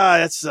stupid. Yeah,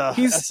 that's not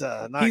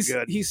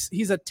good.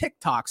 He's a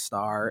TikTok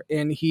star,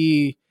 and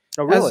he.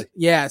 Oh, really?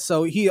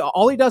 So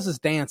all he does is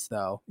dance,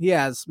 though. He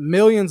has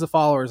millions of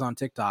followers on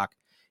TikTok,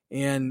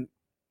 and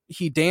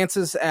he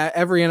dances at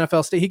every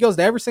NFL stadium. He goes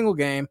to every single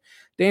game,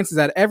 dances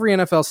at every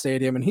NFL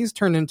stadium, and he's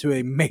turned into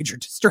a major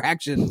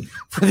distraction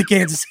for the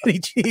Kansas City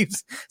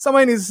Chiefs.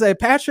 Somebody needs to say,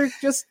 Patrick,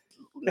 just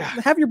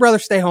have your brother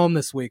stay home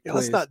this week, please.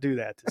 Let's not do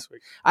that this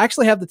week. I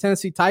actually have the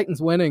Tennessee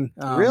Titans winning.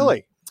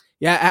 Really?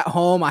 Yeah, at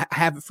home. I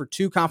have it for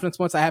 2 confidence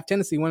points. I have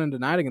Tennessee winning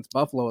tonight against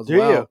Buffalo as Do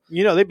well.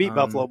 you? They beat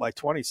Buffalo by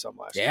 20-some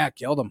last year. Yeah,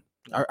 killed them.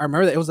 I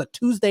remember that. It was a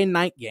Tuesday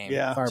night game, if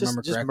I remember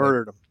correctly. Just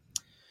murdered them.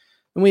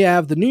 And we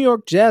have the New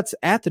York Jets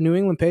at the New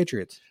England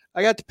Patriots.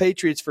 I got the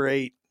Patriots for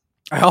 8.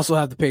 I also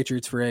have the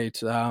Patriots for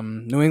 8.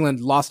 New England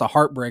lost a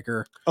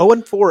heartbreaker.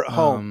 0-4 at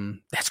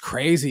home. That's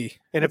crazy.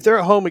 And if they're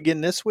at home again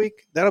this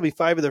week, that'll be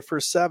 5 of their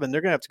first 7.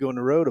 They're going to have to go on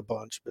the road a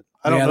bunch. But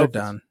I don't know. They're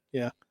done.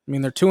 Yeah. I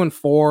mean, they're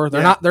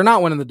 2-4. They're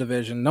not winning the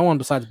division. No one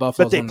besides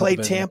Buffalo. But they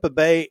played Tampa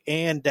Bay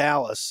and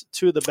Dallas,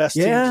 2 of the best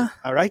teams.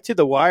 Right to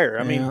the wire.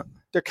 I mean,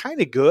 they're kind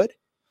of good.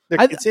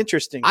 It's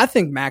interesting. I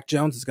think Mac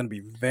Jones is going to be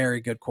a very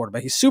good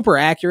quarterback. He's super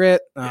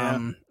accurate.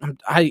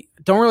 I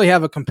don't really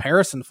have a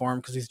comparison for him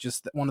because he's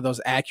just one of those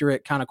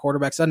accurate kind of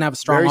quarterbacks. Doesn't have a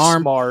strong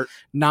arm, smart,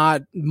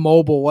 not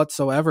mobile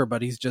whatsoever.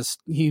 But he's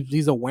just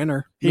he's a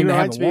winner. He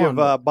reminds me of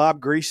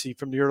Bob Greasy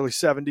from the early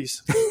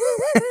 70s.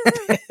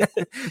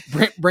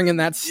 Bringing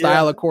that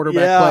style of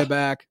quarterback play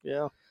back.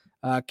 Yeah.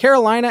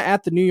 Carolina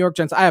at the New York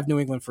Giants. I have New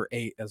England for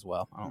 8 as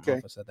well. I don't know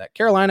if I said that.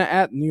 Carolina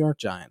at New York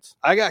Giants.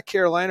 I got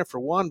Carolina for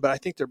 1, but I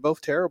think they're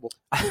both terrible.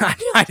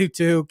 I do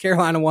too.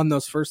 Carolina won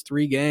those first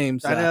 3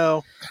 games. I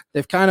know.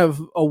 They've kind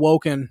of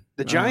awoken.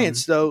 The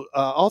Giants, though,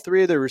 all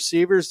 3 of their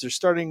receivers, they're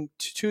starting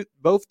to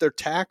both their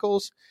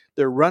tackles,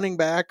 their running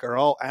back are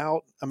all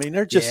out. I mean,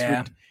 they're just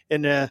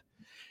and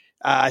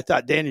I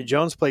thought Daniel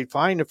Jones played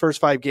fine the first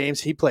 5 games.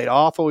 He played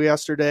awful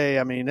yesterday.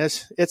 I mean,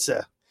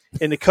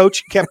 and the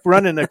coach kept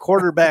running a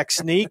quarterback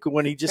sneak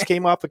when he just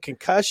came off a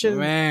concussion.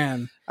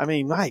 Man. I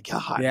mean, my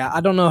God. Yeah, I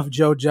don't know if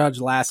Joe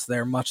Judge lasts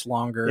there much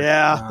longer.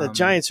 Yeah, the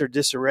Giants are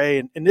disarray,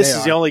 and this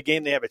is the only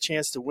game they have a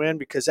chance to win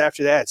because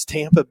after that it's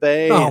Tampa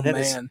Bay. Oh,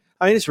 man.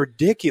 It's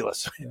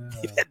ridiculous.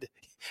 They've had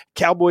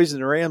Cowboys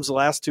and the Rams the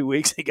last 2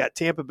 weeks. They got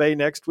Tampa Bay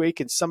next week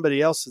and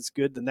somebody else that's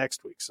good the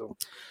next week. So,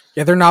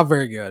 yeah, they're not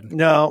very good.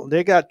 No,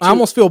 they got I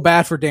almost feel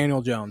bad for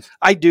Daniel Jones.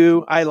 I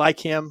do. I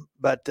like him,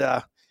 but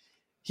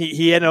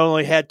he had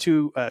only had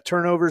 2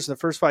 turnovers in the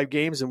first 5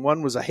 games, and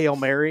one was a Hail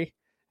Mary,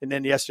 and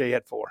then yesterday he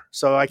had 4.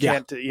 So I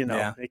can't,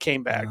 it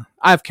came back. Yeah.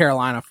 I have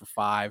Carolina for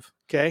 5.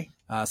 Okay.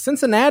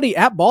 Cincinnati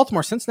at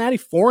Baltimore. Cincinnati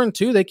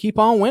 4-2. They keep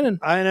on winning.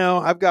 I know.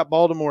 I've got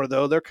Baltimore,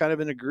 though. They're kind of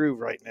in a groove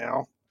right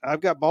now.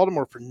 I've got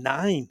Baltimore for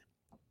 9.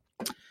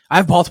 I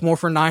have Baltimore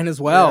for 9 as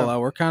well. Yeah.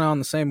 We're kind of on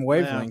the same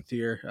wavelength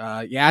here.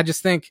 I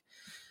just think,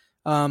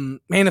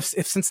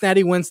 if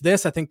Cincinnati wins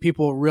this, I think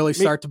people will really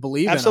start to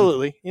believe in them.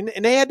 Absolutely. And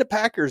they had the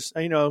Packers.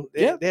 They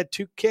had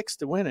 2 kicks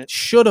to win it.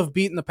 Should have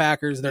beaten the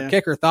Packers. Their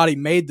kicker thought he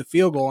made the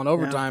field goal in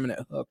overtime, and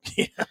it hooked.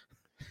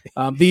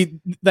 Yeah.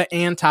 The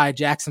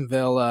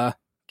anti-Jacksonville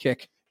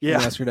kick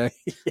yesterday.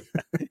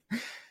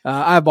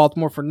 I have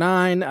Baltimore for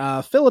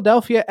 9.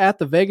 Philadelphia at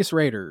the Vegas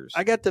Raiders.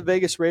 I got the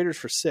Vegas Raiders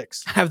for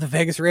 6. I have the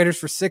Vegas Raiders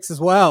for 6 as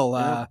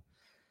well.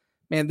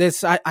 Man,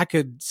 I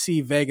could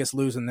see Vegas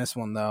losing this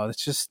one, though.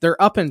 It's just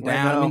they're up and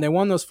down. I mean, they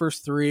won those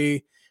first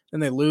 3,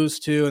 then they lose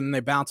 2, and then they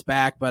bounce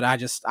back. But I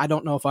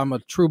don't know if I'm a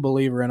true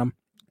believer in them.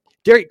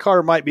 Derek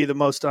Carr might be the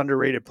most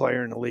underrated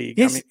player in the league.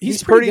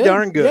 He's pretty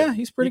darn good. Yeah,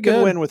 he's pretty good. You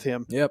can win with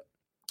him. Yep.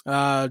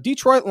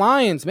 Detroit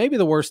Lions, maybe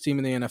the worst team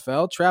in the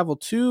NFL, travel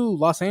to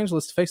Los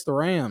Angeles to face the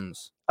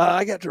Rams.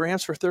 I got the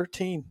Rams for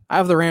 13. I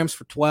have the Rams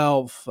for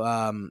 12.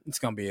 It's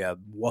going to be a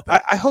whooping.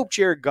 I hope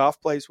Jared Goff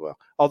plays well.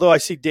 Although I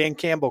see Dan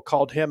Campbell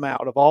called him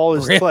out of all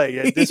his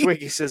play. This week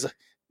he says,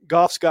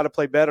 Goff's got to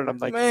play better. And I'm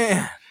like,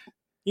 man.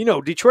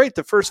 Detroit,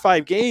 the first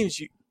 5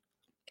 games,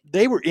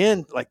 they were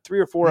in like 3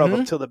 or 4 of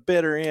them till the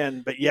bitter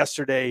end. But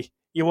yesterday,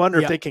 you wonder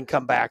if they can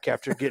come back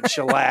after getting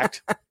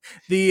shellacked.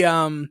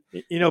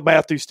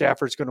 Matthew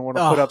Stafford's going to want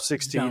to put up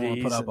 16. He's going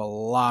to put up a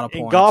lot of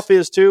points. And Goff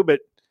is too, but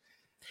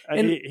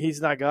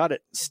he's not got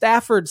it.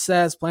 Stafford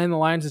says playing the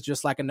Lions is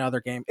just like another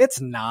game. It's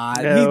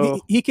not.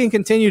 No. He can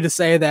continue to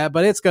say that,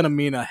 but it's going to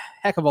mean a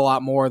heck of a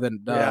lot more than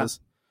it does.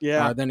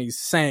 Yeah. Than he's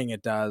saying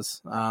it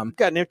does. I've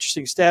got an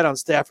interesting stat on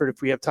Stafford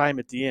if we have time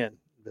at the end.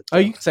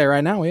 But, you can say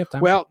right now we have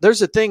time. Well,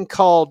 there's a thing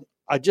called,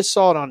 I just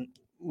saw it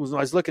when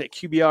I was looking at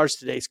QBRs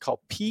today. It's called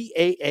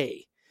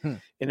PAA. And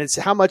it's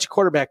how much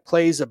quarterback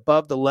plays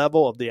above the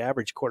level of the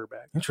average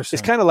quarterback. Interesting.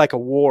 It's kind of like a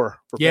war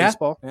for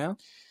baseball. Yeah.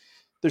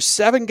 There's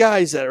 7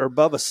 guys that are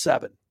above a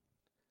 7.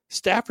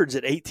 Stafford's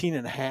at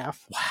 18.5.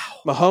 Wow.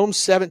 Mahomes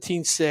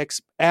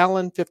 17.6.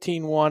 Allen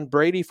 15.1.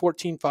 Brady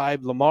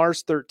 14.5.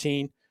 Lamar's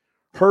 13.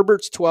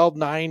 Herbert's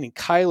 12.9. And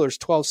Kyler's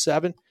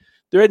 12.7.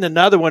 There isn't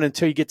another one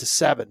until you get to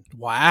 7.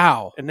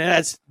 Wow. And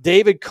that's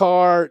David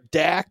Carr,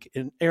 Dak,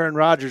 and Aaron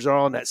Rodgers are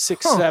all in that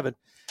 6-7.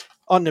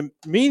 On the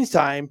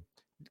meantime,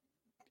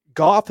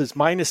 Goff is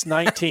minus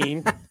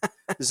 19.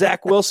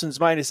 Zach Wilson's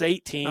minus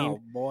 18. Oh,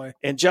 boy.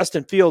 And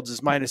Justin Fields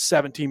is minus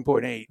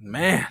 17.8.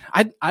 Man,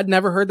 I'd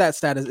never heard that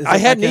stat. Is I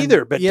hadn't like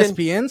either. But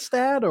ESPN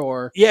stat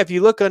or? Yeah, if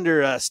you look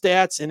under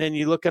stats and then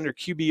you look under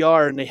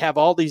QBR and they have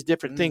all these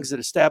different things that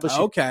establish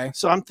it. Okay.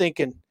 So I'm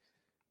thinking,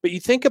 but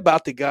you think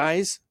about the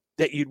guys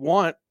that you'd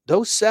want,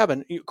 those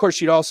 7. Of course,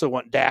 you'd also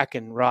want Dak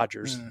and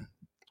Rodgers.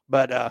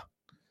 But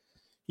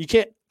you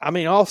can't, I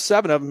mean, all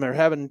 7 of them are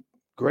having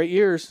great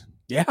years.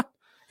 Yeah.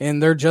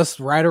 And they're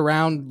just right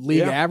around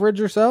league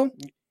average or so?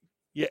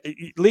 Yeah,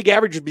 league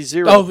average would be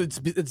 0. Oh,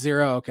 it's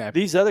 0. Okay.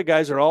 These other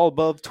guys are all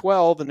above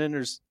 12, and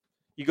then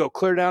you go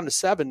clear down to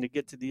 7 to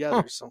get to the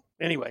others. So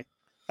anyway,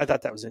 I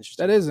thought that was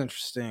interesting. That is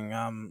interesting.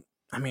 I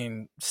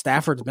mean,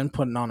 Stafford's been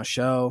putting on a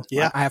show.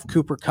 Yeah. I have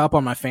Cooper Kupp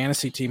on my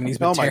fantasy team, and he's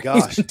been,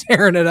 gosh. he's been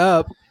tearing it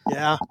up.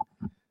 Yeah.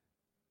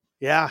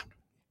 Yeah.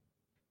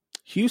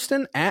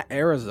 Houston at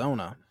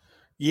Arizona.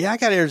 Yeah, I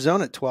got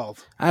Arizona at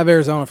 12. I have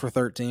Arizona for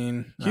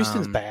 13.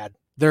 Houston's bad.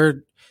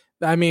 The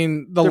They're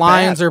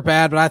Lions bad. are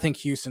bad, but I think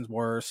Houston's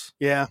worse.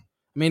 Yeah.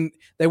 I mean,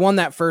 they won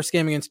that first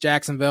game against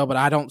Jacksonville, but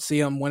I don't see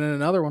them winning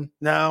another one.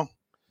 No.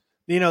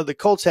 You know, the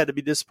Colts had to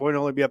be disappointed,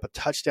 only be up a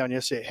touchdown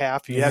yesterday at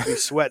half. You have to be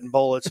sweating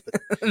bullets. But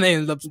And they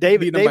ended up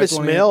Davis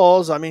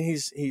Mills, I mean,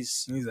 he's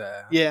he's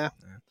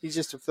he's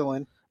just a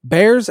fill-in.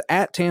 Bears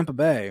at Tampa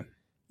Bay.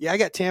 Yeah, I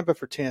got Tampa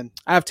for 10.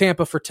 I have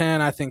Tampa for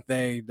 10. I think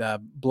they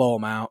blow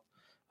them out.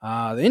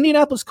 The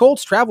Indianapolis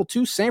Colts travel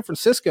to San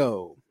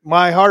Francisco.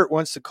 My heart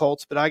wants the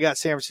Colts, but I got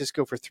San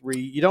Francisco for 3.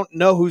 You don't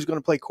know who's going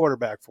to play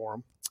quarterback for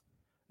them.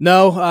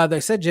 No,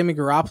 they said Jimmy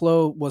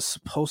Garoppolo was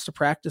supposed to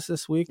practice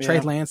this week. Yeah. Trey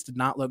Lance did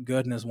not look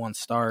good in his one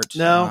start.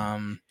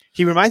 No.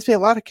 He reminds me a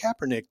lot of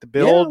Kaepernick, the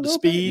build, the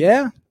speed.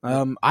 Yeah.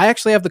 I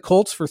actually have the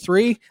Colts for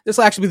 3. This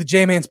will actually be the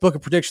J-Man's Book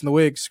of Prediction of the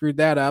Week. Screwed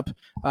that up.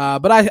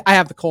 But I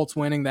have the Colts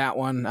winning that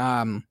one.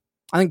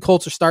 I think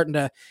Colts are starting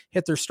to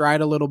hit their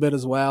stride a little bit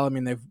as well. I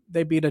mean,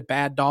 they beat a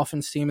bad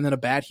Dolphins team and then a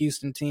bad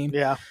Houston team.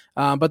 Yeah.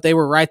 But they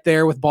were right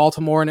there with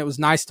Baltimore, and it was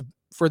nice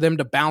for them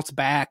to bounce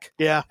back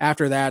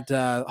after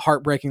that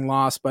heartbreaking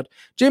loss. But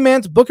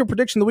J-Man's Book of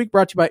Prediction of the Week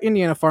brought to you by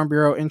Indiana Farm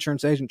Bureau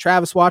Insurance Agent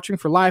Travis Watching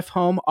for life,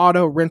 home,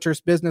 auto,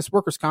 renters, business,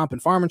 workers' comp,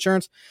 and farm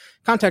insurance.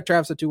 Contact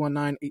Travis at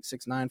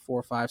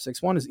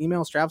 219-869-4561. His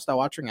email is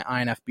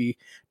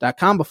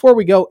travis.watching@infb.com. Before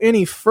we go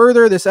any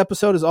further, this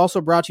episode is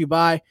also brought to you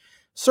by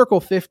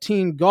Circle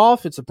 15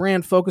 Golf. It's a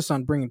brand focused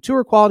on bringing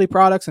tour quality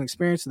products and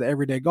experience to the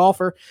everyday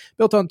golfer.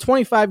 Built on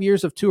 25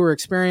 years of tour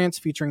experience,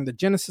 featuring the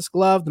Genesis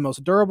glove, the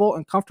most durable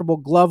and comfortable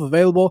glove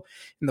available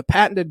in the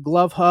patented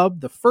Glove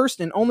Hub, the first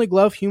and only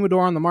glove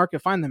humidor on the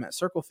market. Find them at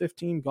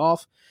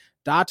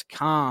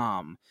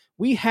circle15golf.com.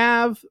 We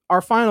have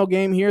our final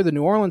game here, the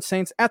New Orleans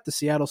Saints at the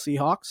Seattle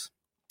Seahawks.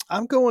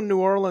 I'm going New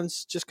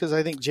Orleans just because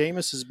I think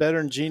Jameis is better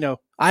than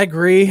Geno. I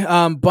agree, but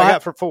I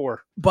got for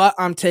 4. But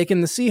I'm taking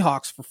the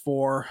Seahawks for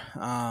 4.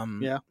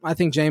 Yeah, I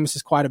think Jameis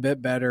is quite a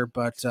bit better,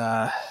 but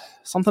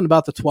something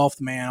about the 12th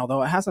man,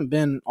 although it hasn't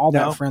been all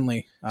that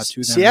friendly to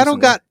them. Seattle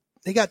got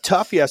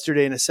tough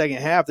yesterday in the second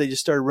half. They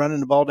just started running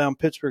the ball down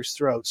Pittsburgh's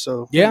throat.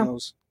 So yeah.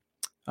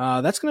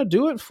 That's going to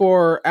do it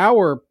for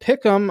our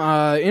pick'em.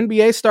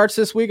 NBA starts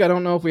this week. I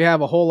don't know if we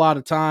have a whole lot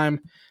of time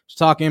to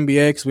talk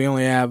NBA because we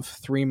only have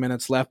 3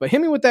 minutes left. But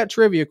hit me with that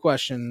trivia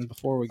question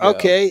before we go.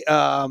 Okay.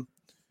 My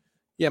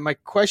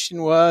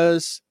question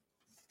was,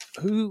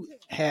 who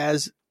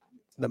has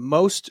the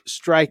most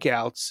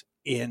strikeouts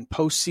in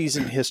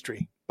postseason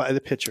history by the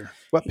pitcher?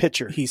 What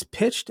pitcher? He's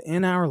pitched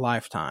in our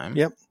lifetime.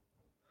 Yep.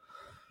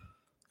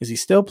 Is he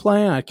still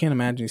playing? I can't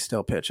imagine he's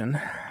still pitching.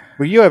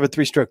 Well, you have a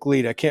 3-stroke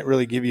lead. I can't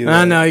really give you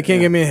that. No, you can't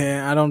give me a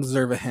hint. I don't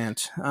deserve a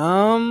hint.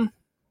 Roger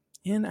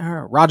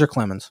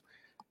Clemens.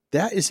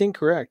 That is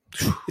incorrect.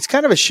 It's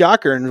kind of a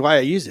shocker and why I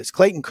use it. It's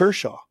Clayton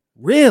Kershaw.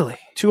 Really?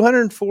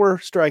 204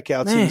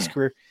 strikeouts in his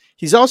career.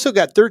 He's also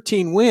got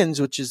 13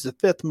 wins, which is the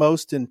 5th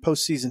most in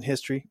postseason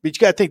history. But you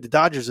got to think the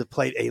Dodgers have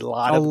played a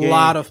lot of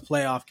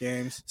playoff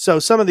games. So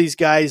some of these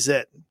guys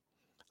that,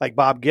 like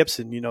Bob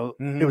Gibson,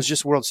 it was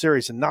just World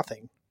Series and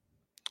nothing.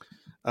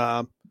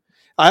 I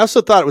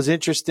also thought it was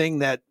interesting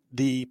that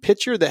the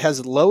pitcher that has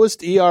the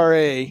lowest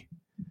ERA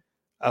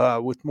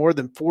with more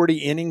than 40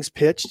 innings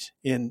pitched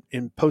in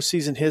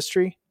postseason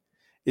history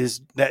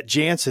is that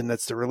Jansen.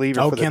 That's the reliever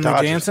for the Kenley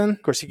Dodgers. Jansen?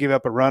 Of course, he gave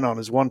up a run on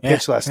his one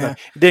pitch last night.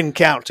 It didn't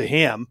count to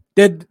him.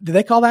 Did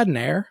they call that an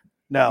error?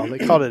 No, they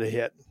called it a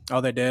hit. Oh,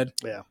 they did?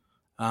 Yeah.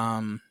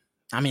 I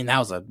mean, that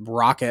was a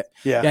rocket.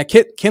 Yeah. Yeah,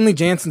 Kenley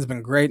Jansen's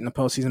been great in the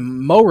postseason.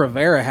 Mo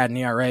Rivera had an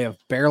ERA of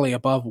barely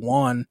above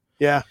 1.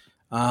 Yeah.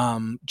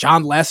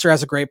 John Lester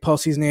has a great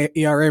postseason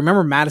ERA.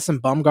 Remember Madison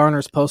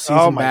Bumgarner's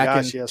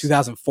postseason in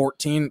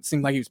 2014? It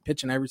seemed like he was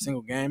pitching every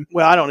single game.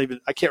 Well,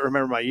 I can't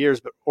remember my years,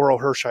 but Oral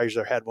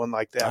Hershiser had one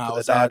like that for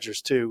the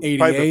Dodgers too.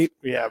 88?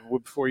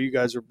 Before you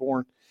guys were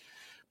born.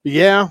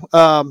 Yeah,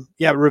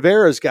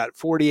 Rivera's got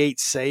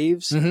 48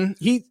 saves.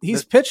 Mm-hmm.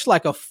 He's pitched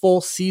like a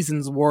full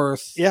season's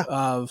worth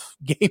of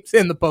games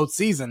in the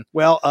postseason.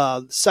 Well,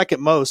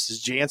 second most is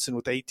Jansen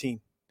with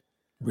 18.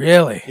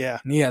 Really? Yeah.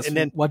 And he has, and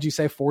then, what'd you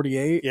say,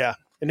 48? Yeah.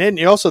 And then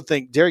you also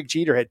think Derek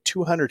Jeter had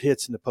 200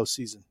 hits in the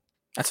postseason.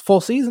 That's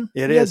full season.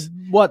 It is.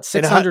 What,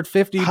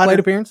 650 plate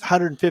appearances?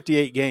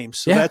 158 games.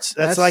 So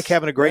that's like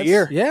having a great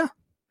year. Yeah.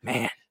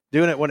 Man.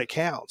 Doing it when it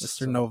counts.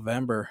 Mr.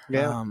 November.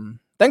 Yeah.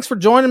 Thanks for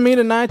joining me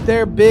tonight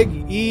there, Big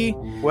E.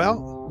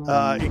 Well,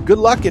 good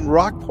luck in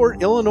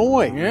Rockport,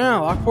 Illinois. Yeah,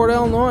 Rockport,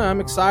 Illinois. I'm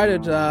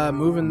excited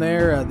moving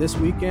there this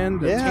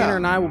weekend. Tanner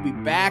and I will be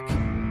back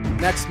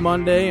next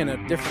Monday in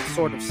a different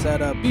sort of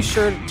setup. Be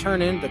sure to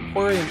turn in to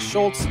Corey and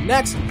Schultz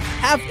next.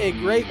 Have a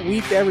great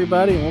week,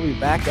 everybody, and we'll be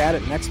back at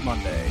it next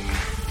Monday.